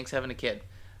guys that Hank's having a kid.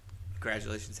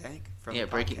 Congratulations, Hank. From the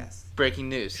breaking podcast.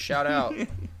 news. Shout out.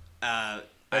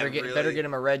 Better really- get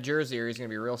him a red jersey, or he's gonna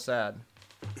be real sad.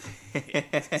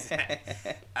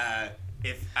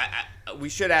 We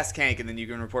should ask Hank, and then you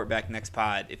can report back next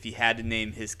pod. If he had to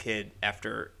name his kid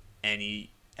after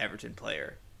any Everton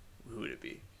player, who would it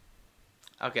be?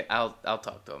 Okay, I'll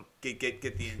talk to him. Get the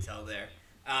intel there.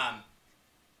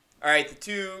 All right, the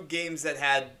two games that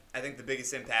had, I think, the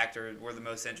biggest impact or were the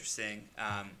most interesting.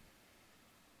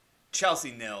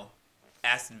 Chelsea 0,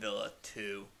 Aston Villa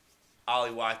 2.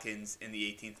 Ollie Watkins in the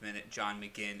 18th minute, John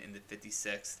McGinn in the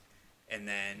 56th. And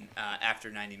then after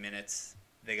 90 minutes,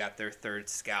 they got their third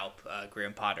scalp,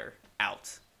 Graham Potter,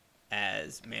 out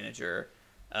as manager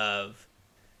of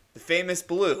the famous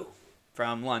Blue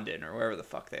from London or wherever the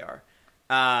fuck they are.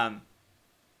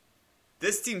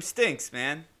 This team stinks,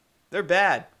 man. They're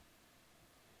bad.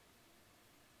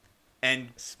 And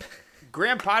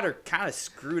Graham Potter kind of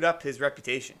screwed up his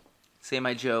reputation. Say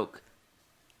my joke.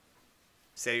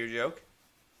 Say your joke?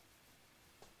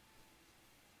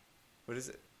 What is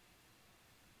it?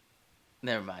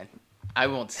 Never mind. I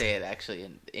won't say it actually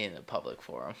in a public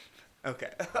forum.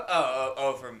 Okay.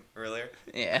 Oh, from earlier?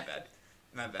 Yeah.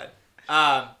 My bad.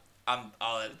 I'll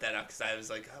edit that out because I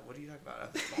was like, what are you talking about?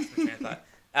 I lost my train of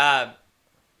thought.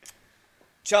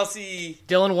 Chelsea.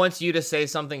 Dylan wants you to say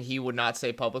something he would not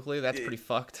say publicly. That's pretty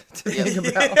fucked to think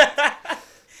about.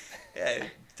 Yeah,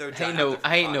 throw John out there for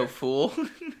I ain't no fodder. fool.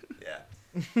 Yeah,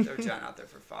 throw John out there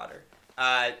for fodder.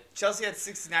 Chelsea had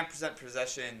 69%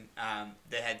 possession.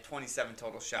 They had 27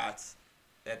 total shots.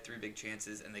 They had 3 big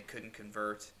chances, and they couldn't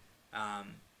convert.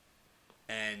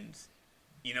 And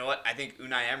you know what? I think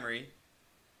Unai Emery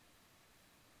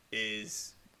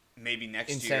is maybe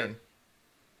next year. Insane.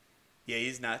 Yeah,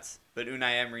 he's nuts. But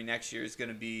Unai Emery next year is going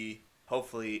to be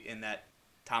hopefully in that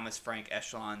Thomas Frank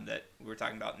echelon that we're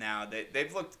talking about now.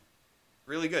 They've looked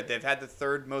really good. They've had the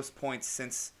third most points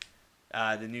since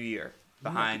the new year,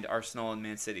 behind Arsenal and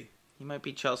Man City. He might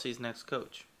be Chelsea's next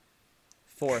coach.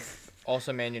 Fourth,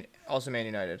 also Man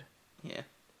United. Yeah.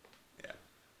 Yeah.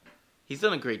 He's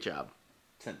done a great job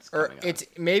since Or coming on. it's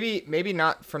maybe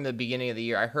not from the beginning of the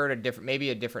year. I heard a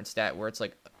different stat where it's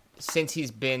like since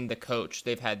he's been the coach,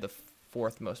 they've had the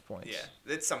fourth most points.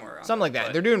 Yeah, it's somewhere around. Something like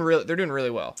that. But- They're doing really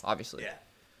well, obviously.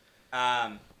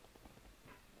 Yeah.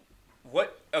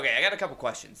 Okay, I got a couple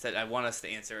questions that I want us to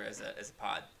answer as a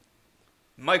pod.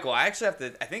 Michael, I actually have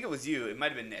to. I think it was you. It might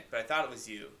have been Nick, but I thought it was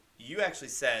you. You actually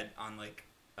said on like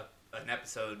an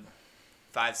episode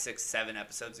 5, 6, 7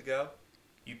 episodes ago,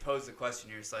 you posed the question.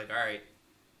 You're just like, all right,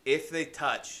 if they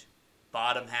touch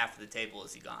bottom half of the table,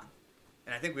 is he gone?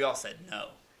 And I think we all said no.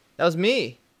 That was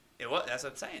me. It was. That's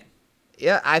what I'm saying.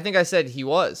 Yeah, I think I said he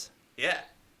was. Yeah,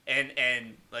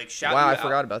 and like shout Wow, you I out.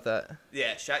 forgot about that.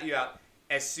 Yeah, shout you out.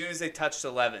 As soon as they touched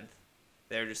 11th,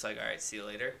 they were just like, all right, see you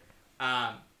later.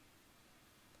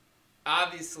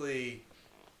 Obviously,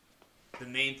 the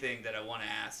main thing that I want to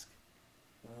ask,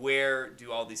 where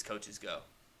do all these coaches go?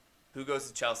 Who goes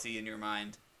to Chelsea in your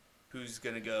mind? Who's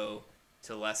going to go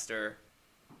to Leicester?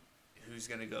 Who's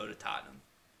going to go to Tottenham?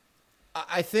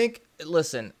 I think,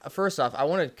 listen, first off, I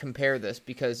want to compare this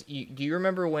because do you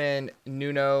remember when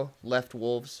Nuno left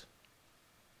Wolves?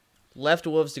 Left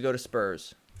Wolves to go to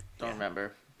Spurs. Don't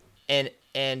remember.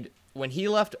 And when he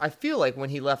left, I feel like when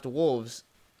he left Wolves,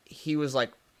 he was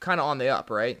like kind of on the up,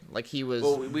 right? Like he was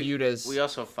viewed as We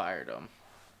also fired him.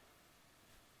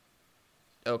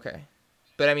 okay.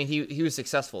 But I mean, he was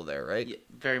successful there, right? Yeah,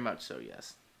 very much so,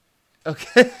 yes.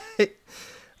 Okay.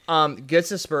 Gets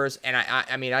the Spurs, and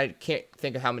I mean, I can't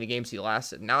think of how many games he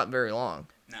lasted. Not very long.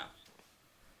 No.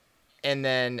 And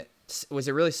then, was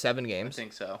it really 7 I games?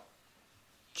 think so.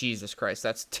 Jesus Christ,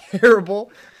 that's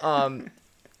terrible.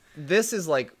 This is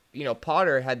like,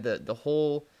 Potter had the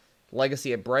whole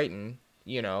legacy at Brighton,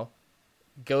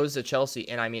 goes to Chelsea,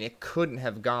 and I mean, it couldn't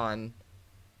have gone,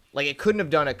 like, it couldn't have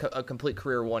done a complete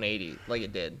career 180 like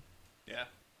it did. Yeah.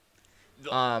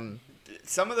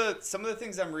 Some of the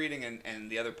things I'm reading and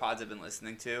the other pods I've been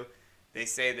listening to, they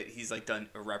say that he's like done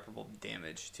irreparable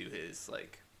damage to his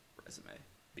like resume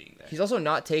being there. He's also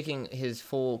not taking his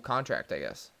full contract, I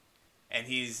guess. And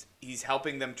he's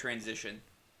helping them transition,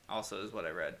 also is what I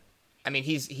read. I mean,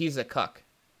 he's a cuck.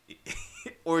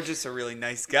 Or just a really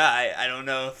nice guy. I don't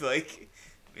know if like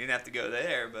we didn't have to go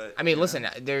there, but I mean, listen,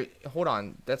 hold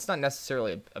on. That's not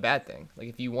necessarily a bad thing. Like,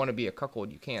 if you want to be a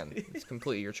cuckold, you can. It's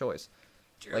completely your choice.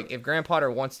 True. Like, if Graham Potter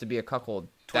wants to be a cuckold,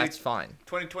 that's fine.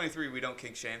 2023, we don't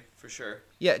kink shame for sure.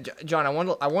 Yeah, John, I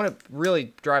want to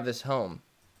really drive this home.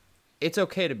 It's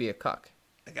okay to be a cuck.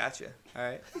 I got you. All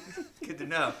right, good to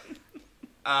know.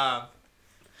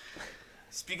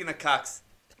 Speaking of cucks,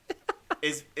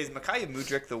 is Mikhail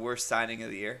Mudryk the worst signing of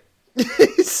the year?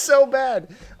 It's so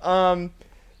bad. I mean,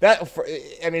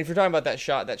 if you're talking about that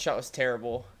shot was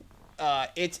terrible.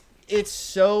 It's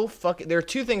so fucking. There are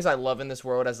two things I love in this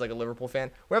world as like a Liverpool fan.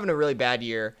 We're having a really bad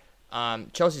year.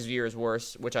 Chelsea's year is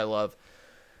worse, which I love.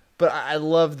 But I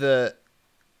love the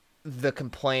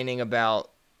complaining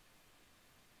about,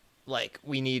 like,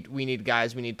 we need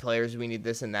guys, we need players, we need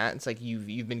this and that. It's like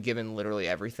you've been given literally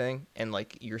everything, and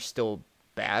like you're still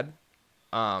bad.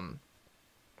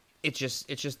 It's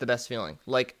just the best feeling.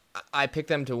 Like, I picked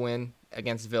them to win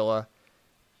against Villa.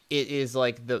 It is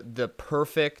like the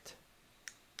perfect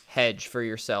hedge for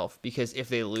yourself, because if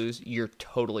they lose, you're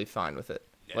totally fine with it.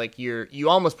 Yeah. Like, you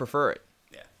almost prefer it.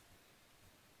 Yeah,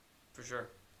 for sure.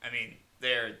 I mean,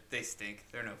 they stink.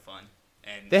 They're no fun,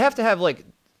 and they have to have like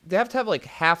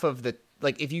half of the,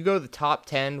 like, if you go to the top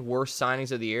 10 worst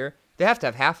signings of the year, they have to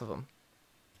have half of them.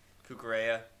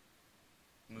 Kukureya,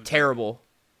 terrible.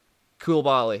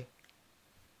 Koulibaly,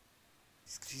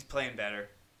 he's playing better.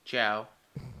 Zhao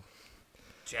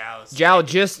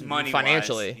just money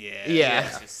financially. Yeah.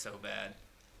 It's just so bad.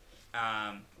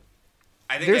 I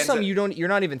think there's some you're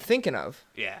not even thinking of.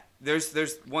 Yeah, there's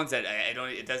ones that I don't.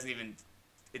 It doesn't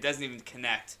even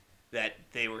connect that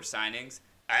they were signings.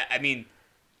 I mean,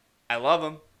 I love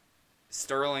them.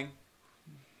 Sterling,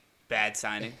 bad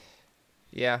signing.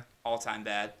 Yeah, all time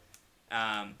bad.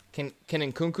 Can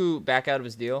Nkunku back out of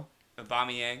his deal?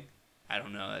 Aubameyang, I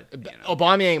don't know.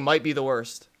 Aubameyang might be the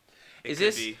worst. Is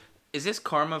this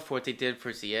karma for what they did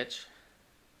for Ziyech?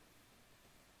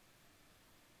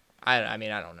 I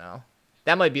mean, I don't know.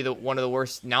 That might be one of the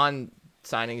worst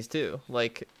non-signings too.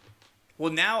 Like,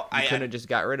 well, now I couldn't have just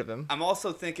got rid of him. I'm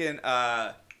also thinking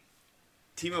Timo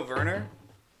Werner.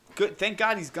 Good, thank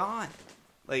God he's gone.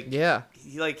 Like, yeah,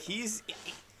 he's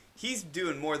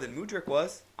doing more than Mudryk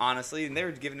was, honestly, and they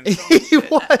were giving him so much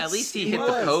shit. At least he hit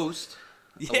the post.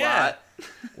 A lot.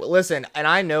 Well, listen, and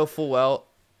I know full well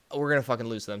we're gonna fucking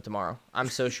lose to them tomorrow. I'm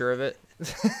so sure of it.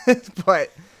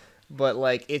 But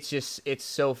like, it's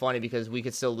so funny because we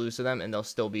could still lose to them and they'll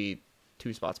still be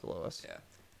 2 spots below us.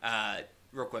 Yeah.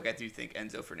 Real quick, I do think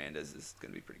Enzo Fernandez is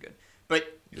gonna be pretty good.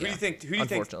 But who do you think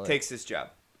takes this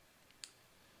job?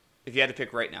 If you had to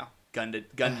pick right now, gun to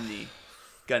knee.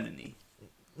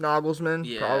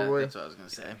 Nagelsmann, probably. That's what I was gonna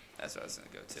say. That's what I was gonna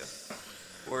go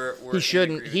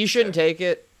to. He shouldn't take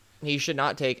it. He should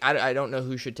not take. I don't know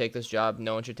who should take this job.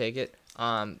 No one should take it.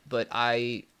 But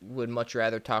I would much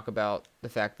rather talk about the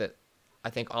fact that I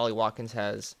think Ollie Watkins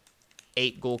has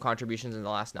 8 goal contributions in the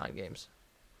last 9 games.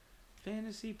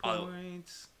 Fantasy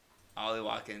points. Ollie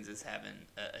Watkins is having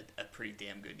a pretty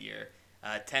damn good year.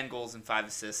 10 goals and 5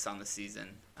 assists on the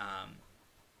season.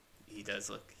 He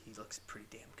looks pretty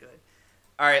damn good.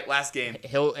 All right, last game.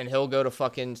 He'll go to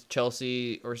fucking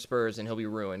Chelsea or Spurs and he'll be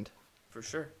ruined. For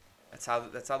sure. That's how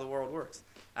the world works.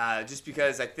 Just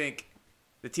because I think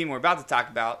the team we're about to talk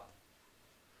about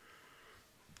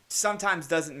sometimes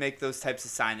doesn't make those types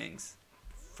of signings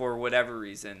for whatever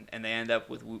reason, and they end up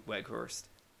with Wout Weghorst.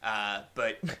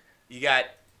 But you got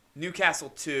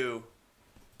Newcastle 2,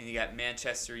 and you got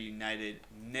Manchester United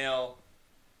 0.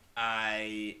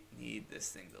 I need this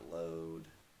thing to load.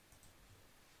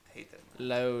 I hate that.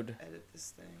 Load. Edit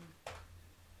this thing. Oh,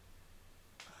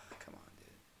 come on, dude.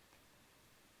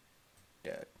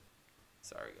 Yeah.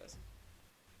 Sorry, guys.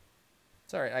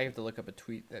 Sorry, I have to look up a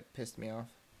tweet that pissed me off.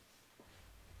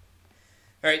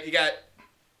 All right, you got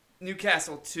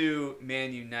Newcastle 2,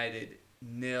 Man United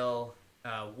 0.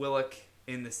 Willock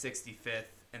in the 65th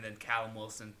and then Callum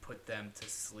Wilson put them to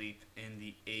sleep in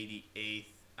the 88th.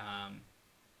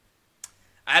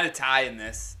 I had a tie in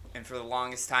this, and for the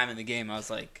longest time in the game, I was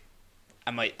like,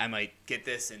 I might get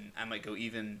this, and I might go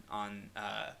even on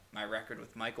my record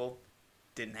with Michael.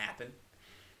 Didn't happen,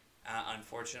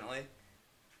 unfortunately.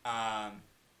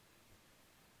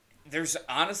 There's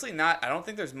honestly not. I don't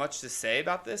think there's much to say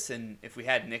about this, and if we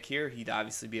had Nick here, he'd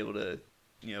obviously be able to,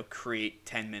 create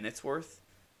 10 minutes worth,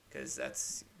 because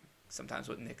that's sometimes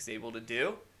what Nick's able to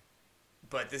do.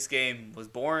 But this game was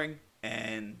boring,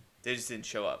 and they just didn't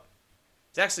show up.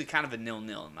 It's actually kind of a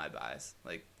 0-0 in my eyes.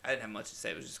 Like, I didn't have much to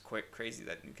say. It was just crazy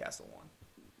that Newcastle won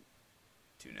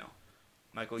 2-0.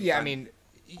 Michael, Yeah, I mean,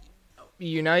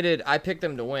 United, I picked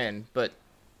them to win, but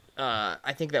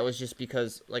I think that was just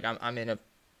because, like, I'm in a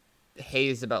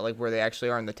haze about, like, where they actually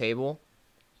are in the table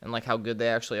and, like, how good they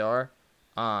actually are.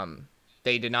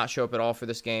 They did not show up at all for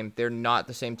this game. They're not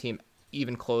the same team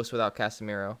even close without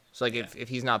Casemiro. So, like, if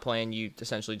he's not playing, you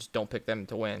essentially just don't pick them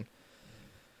to win.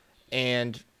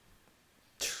 And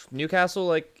Newcastle,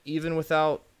 like, even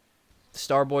without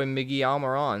Starboy Miggy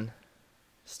Almiron,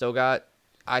 still got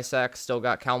Isaac, still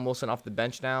got Callum Wilson off the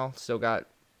bench now, still got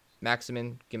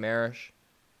Maximin, Guimaraes.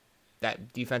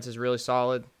 That defense is really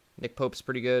solid. Nick Pope's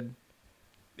pretty good.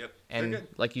 Yep. And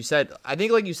like you said, I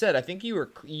think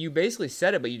you basically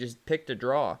said it, but you just picked a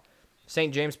draw.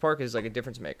 St. James Park is like a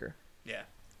difference maker. Yeah.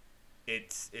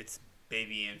 It's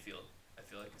baby Anfield, I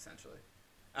feel like, essentially.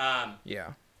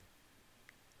 Yeah.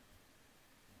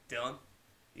 Dylan,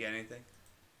 you got anything?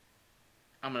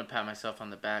 I'm going to pat myself on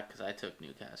the back because I took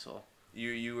Newcastle.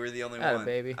 You were the only Atta one.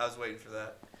 baby. I was waiting for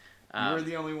that. You were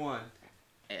the only one.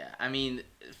 Yeah, I mean,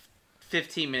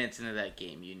 15 minutes into that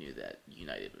game, you knew that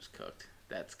United was cooked.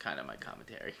 That's kind of my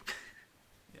commentary.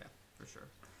 Yeah, for sure.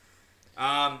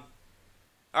 All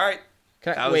right.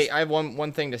 Wait, I have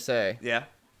one thing to say. Yeah.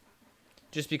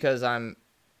 Just because I'm...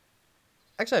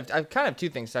 Actually, I kind of have two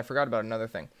things. I forgot about another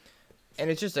thing. And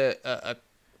it's just a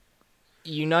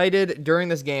United, during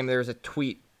this game, there was a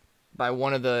tweet by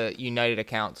one of the United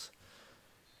accounts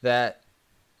that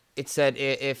it said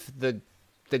if the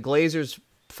Glazers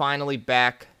finally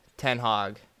back Ten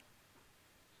Hag,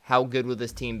 how good will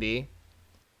this team be?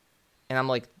 And I'm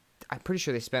like, I'm pretty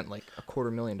sure they spent like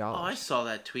 $250,000. Oh, I saw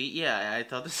that tweet. Yeah, I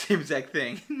thought the same exact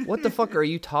thing. What the fuck are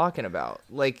you talking about?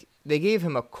 Like, they gave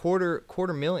him a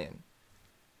quarter million.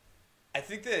 I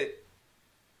think that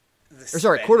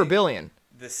 $250 million.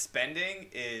 The spending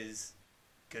is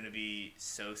going to be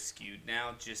so skewed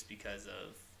now just because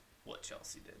of what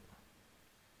Chelsea did.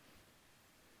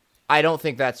 I don't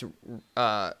think that's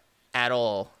at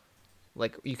all.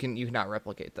 Like, you cannot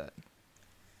replicate that.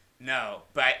 No,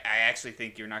 but I actually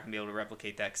think you're not going to be able to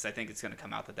replicate that because I think it's going to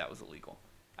come out that was illegal.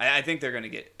 I think they're going to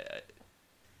get...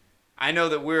 I know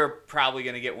that we're probably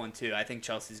going to get one too. I think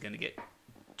Chelsea's going to get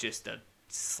just a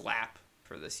slap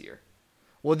for this year.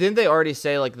 Well, didn't they already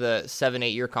say, like, the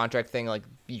 7-8 year contract thing, like,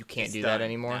 you can't It's do done that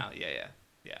anymore? now.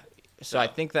 Yeah. So I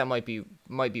think that might be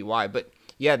why. But,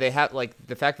 yeah, they have, like,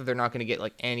 the fact that they're not going to get,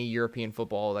 like, any European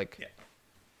football, like,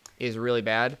 is really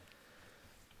bad.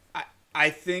 I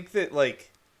think that, like...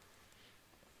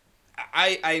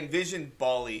 I envision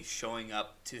Bally showing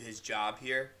up to his job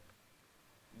here,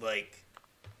 like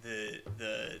the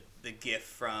gif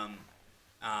from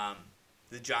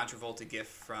the John Travolta gif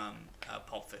from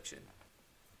Pulp Fiction.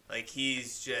 Like,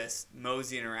 he's just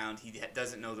moseying around. He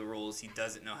doesn't know the rules. He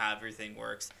doesn't know how everything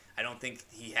works. I don't think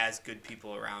he has good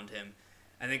people around him.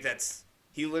 I think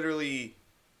he literally.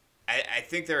 I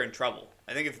think they're in trouble.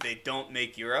 I think if they don't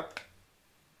make Europe,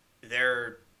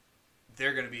 they're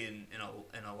going to be in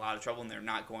a lot of trouble, and they're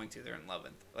not going to. They're in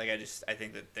 11th. Like, I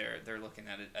think that they're looking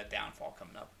at a downfall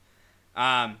coming up.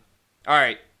 All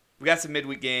right, we got some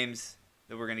midweek games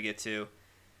that we're going to get to.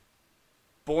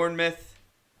 Bournemouth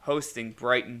hosting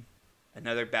Brighton,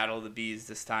 another battle of the bees.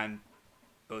 This time,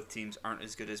 both teams aren't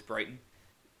as good as Brighton.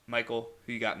 Michael,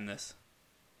 who you got in this?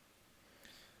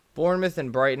 Bournemouth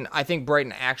and Brighton. I think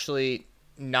Brighton actually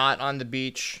not on the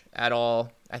beach at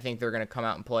all. I think they're going to come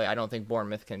out and play. I don't think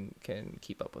Bournemouth can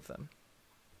keep up with them.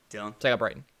 Dylan? So I got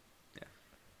Brighton. Yeah.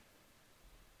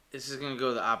 This is going to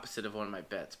go the opposite of one of my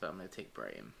bets, but I'm going to take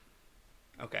Brighton.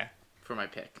 Okay. For my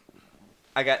pick.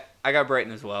 I got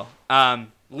Brighton as well.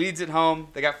 Leeds at home.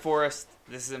 They got Forest.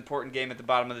 This is an important game at the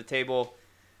bottom of the table.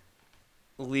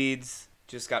 Leeds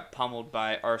just got pummeled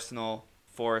by Arsenal.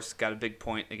 Forest got a big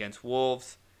point against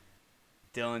Wolves.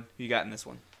 Dylan, who you got in this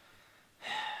one?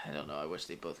 I don't know. I wish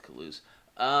they both could lose.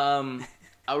 I'll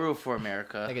root for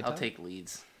America. I'll take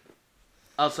Leeds.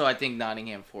 Also, I think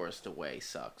Nottingham Forest away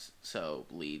sucks, so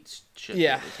Leeds should be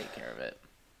able to take care of it.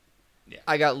 Yeah.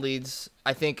 I got Leeds.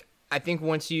 I think I think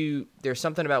there's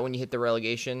something about when you hit the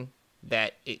relegation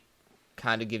that it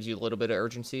kind of gives you a little bit of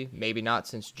urgency. Maybe not,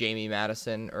 since Jamie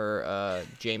Madison or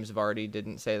James Vardy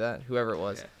didn't say that. Whoever it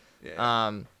was.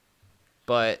 Yeah.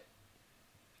 But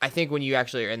I think when you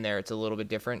actually are in there, it's a little bit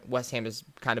different. West Ham has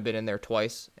kind of been in there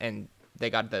twice, and they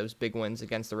got those big wins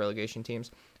against the relegation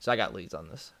teams. So I got Leeds on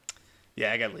this.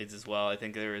 Yeah, I got Leeds as well. I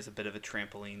think there is a bit of a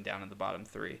trampoline down in the bottom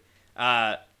three.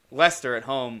 Leicester at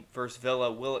home versus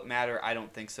Villa. Will it matter? I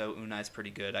don't think so. Unai's pretty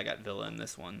good. I got Villa in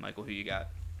this one. Michael, who you got?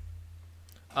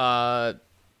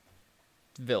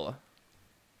 Villa.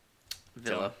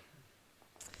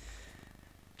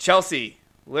 Chelsea,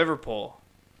 Liverpool.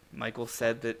 Michael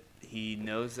said that he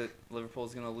knows that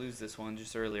Liverpool's going to lose this one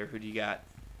just earlier. Who do you got?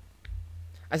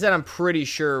 I said I'm pretty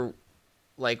sure,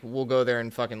 we'll go there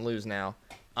and fucking lose now.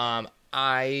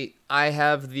 I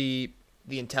have the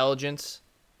intelligence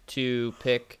to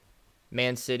pick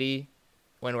Man City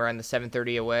when we're on the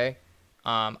 7:30 away.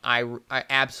 I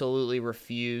absolutely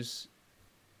refuse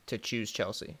to choose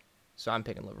Chelsea, so I'm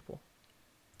picking Liverpool.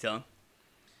 Dylan?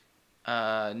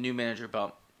 New manager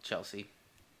bump, Chelsea.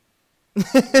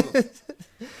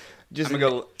 Just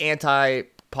an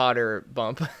anti-Potter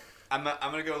bump. I'm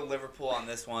going to go Liverpool on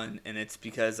this one, and it's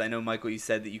because I know, Michael, you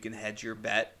said that you can hedge your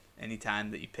bet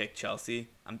anytime that you pick Chelsea.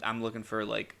 I'm looking for,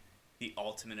 the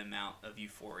ultimate amount of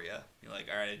euphoria. You're like,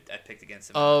 all right, I picked against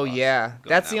him. Oh, yeah.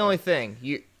 That's the only thing.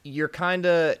 You're kind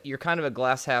of a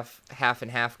glass half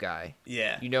and half guy.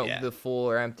 Yeah. The full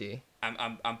or empty.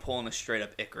 I'm pulling a straight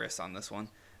up Icarus on this one.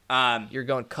 You're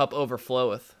going cup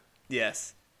overfloweth.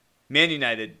 Yes. Man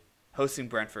United hosting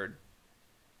Brentford.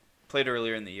 Played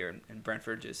earlier in the year, and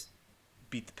Brentford just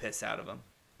beat the piss out of them.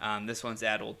 This one's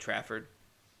at Old Trafford.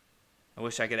 I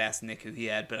wish I could ask Nick who he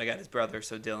had, but I got his brother.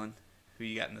 So Dylan, who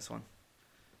you got in this one?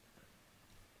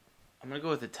 I'm going to go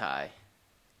with a tie.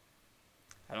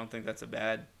 I don't think that's a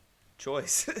bad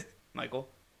choice. Michael?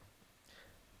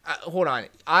 Hold on.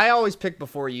 I always pick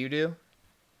before you do.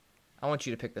 I want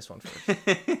you to pick this one first.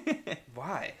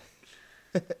 Why?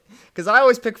 Because I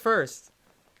always pick first.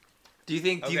 Do you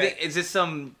think is this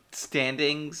some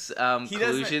standings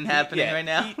collusion happening right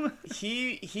now?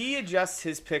 He adjusts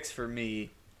his picks for me.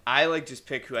 I just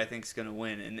pick who I think is going to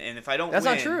win, and if I don't That's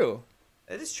win... not true.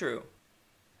 That is true.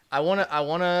 I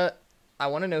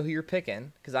wanna know who you're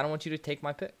picking, because I don't want you to take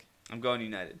my pick. I'm going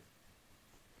United.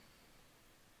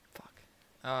 Fuck.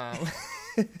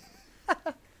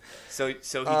 So he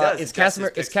does. Is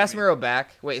Casemiro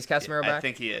back? Wait, is Casemiro back? I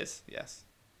think he is. Yes.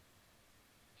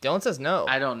 Dylan says no.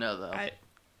 I don't know though.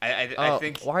 I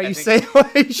think. Why are you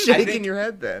shaking your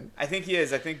head then? I think he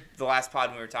is. I think the last pod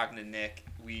when we were talking to Nick,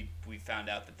 we found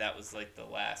out that was the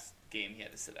last game he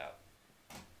had to sit out.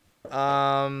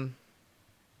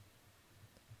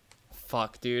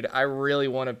 Fuck, dude. I really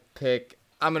want to pick.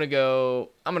 I'm gonna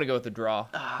go with the draw.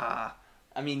 I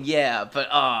mean, yeah, but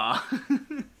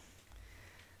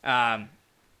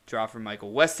Draw for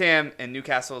Michael. West Ham and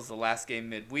Newcastle is the last game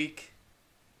midweek.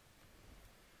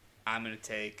 I'm gonna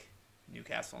take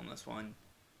Newcastle in this one.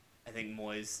 I think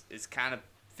Moyes is kind of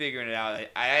figuring it out.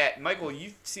 Michael,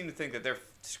 you seem to think that they're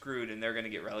screwed and they're gonna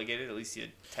get relegated. At least you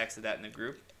texted that in the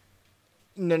group.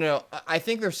 No. I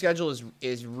think their schedule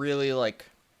is really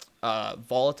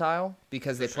volatile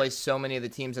because they play so many of the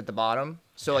teams at the bottom.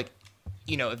 So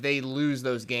if they lose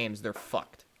those games, they're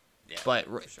fucked. Yeah, but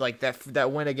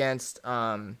that win against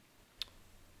who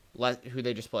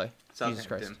they just play? Jesus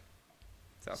Christ.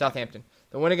 Southampton.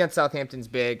 The win against Southampton's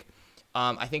big.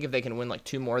 I think if they can win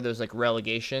 2 more of those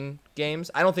relegation games,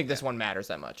 I don't think this one matters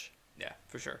that much. Yeah,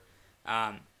 for sure.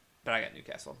 But I got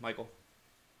Newcastle. Michael?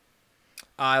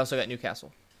 I also got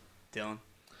Newcastle. Dylan?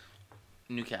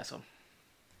 Newcastle.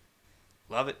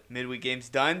 Love it. Midweek game's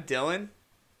done. Dylan?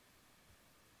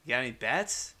 You got any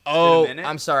bets? Oh,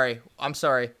 I'm sorry.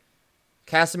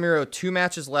 Casemiro, 2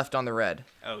 matches left on the red.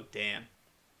 Oh, damn.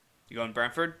 You going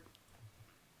Brentford?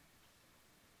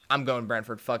 I'm going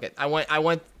Brentford. Fuck it. I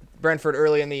went Brentford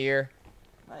early in the year.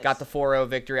 Nice. Got the 4-0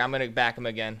 victory. I'm going to back him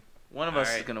again. One of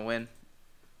us is going to win.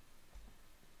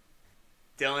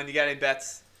 Dylan, you got any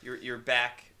bets? You're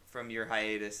back from your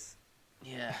hiatus.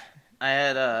 Yeah. I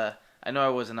had I know I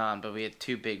wasn't on, but we had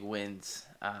 2 big wins.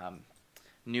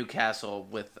 Newcastle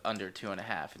with under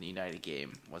 2.5 in the United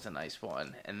game was a nice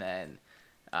one. And then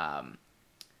that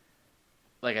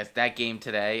game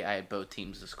today, I had both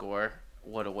teams to score.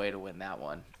 What a way to win that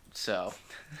one. So,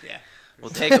 yeah.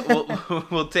 We'll take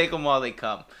them while they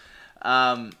come.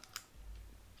 All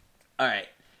right.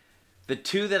 The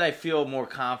 2 that I feel more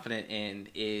confident in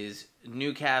is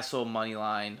Newcastle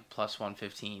moneyline plus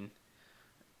 115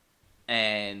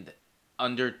 and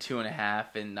under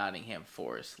 2.5 in Nottingham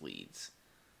Forest Leeds.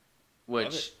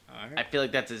 which All right. I feel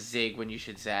like that's a zig when you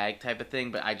should zag type of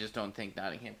thing, but I just don't think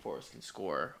Nottingham Forest can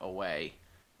score away,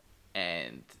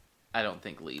 and I don't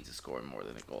think Leeds is scoring more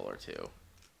than a goal or two.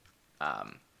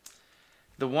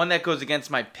 The one that goes against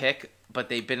my pick, but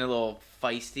they've been a little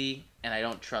feisty, and I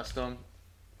don't trust them,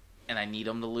 and I need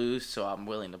them to lose, so I'm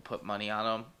willing to put money on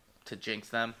them to jinx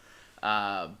them.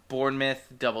 Bournemouth,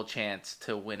 double chance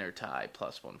to win or tie,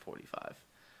 plus 145.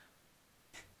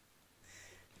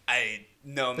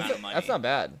 No amount of money. That's not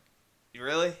bad. You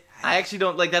really? I actually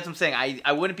don't, like, that's what I'm saying.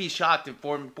 I wouldn't be shocked if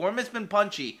Bournemouth's been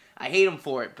punchy. I hate them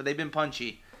for it, but they've been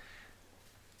punchy.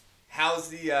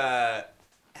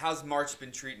 How's March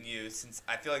been treating you? Since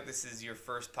I feel like this is your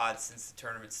first pod since the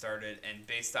tournament started, and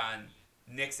based on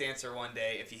Nick's answer one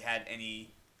day, if he had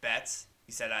any bets,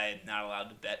 he said I am not allowed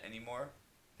to bet anymore.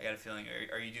 I got a feeling.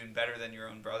 Are you doing better than your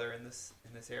own brother in this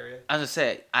area? I was gonna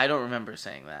say I don't remember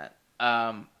saying that.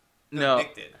 No,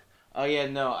 Nick did. Oh yeah,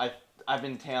 no. I've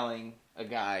been tailing a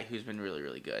guy who's been really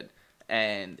really good,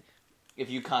 and if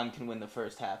UConn can win the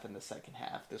first half and the second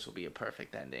half, this will be a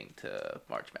perfect ending to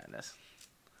March Madness.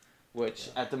 Which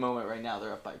at the moment right now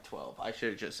they're up by 12.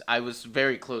 I was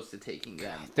very close to taking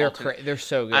them. They're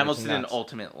so good. I almost did an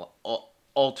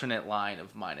alternate line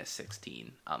of minus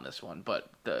 16 on this one, but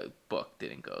the book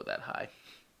didn't go that high.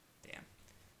 Damn.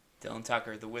 Dylan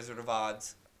Tucker, the Wizard of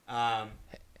Odds.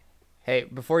 Hey,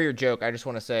 before your joke, I just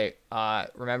want to say,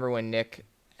 remember when Nick,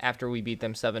 after we beat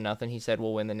them 7-0, he said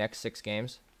we'll win the next 6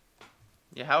 games?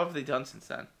 Yeah, how have they done since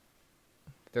then?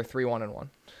 They're 3-1-1.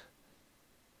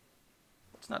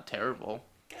 It's not terrible.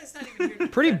 Guy's not even here to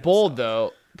Pretty defend bold, himself.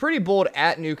 though. Pretty bold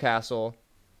at Newcastle,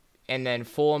 and then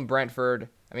Fulham, Brentford,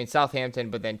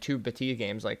 Southampton, but then 2 Betis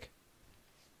games. Like,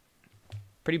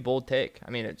 pretty bold take.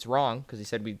 I mean, it's wrong because he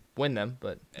said we'd win them,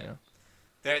 but, you know.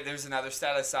 There's another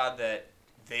stat I saw that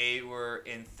they were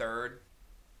in third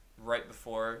right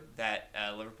before that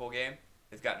Liverpool game.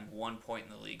 They've gotten 1 point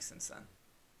in the league since then,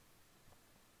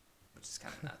 which is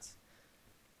kind of nuts.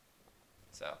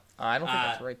 So I don't think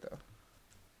that's right, though.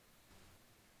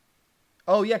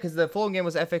 Oh, yeah, because the Fulham game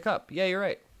was FA Cup. Yeah, you're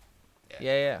right.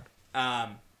 Yeah.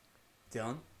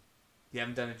 Dylan, you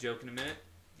haven't done a joke in a minute.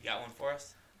 You got one for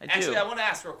us? Actually, I want to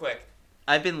ask real quick.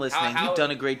 I've been listening. You've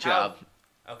done a great job.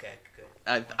 Okay,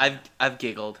 good. I've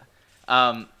giggled.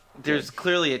 There's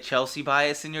clearly a Chelsea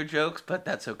bias in your jokes, but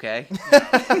that's okay.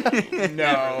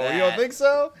 No, you don't think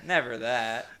so? Never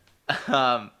that.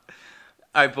 All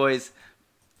right, boys.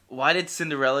 Why did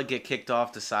Cinderella get kicked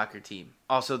off the soccer team?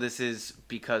 Also, this is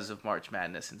because of March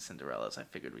Madness and Cinderellas. I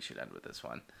figured we should end with this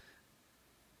one.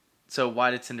 So,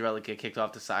 why did Cinderella get kicked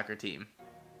off the soccer team?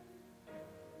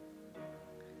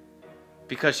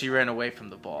 Because she ran away from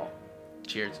the ball.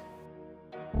 Cheers.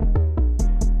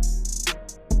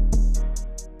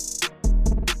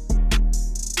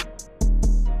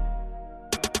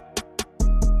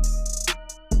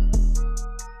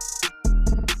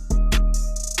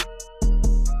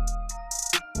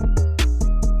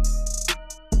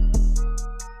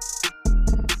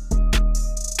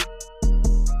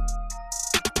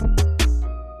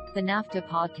 The NAFTA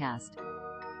Podcast.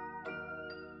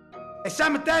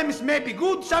 Sometimes maybe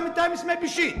good, sometimes maybe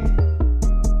shit.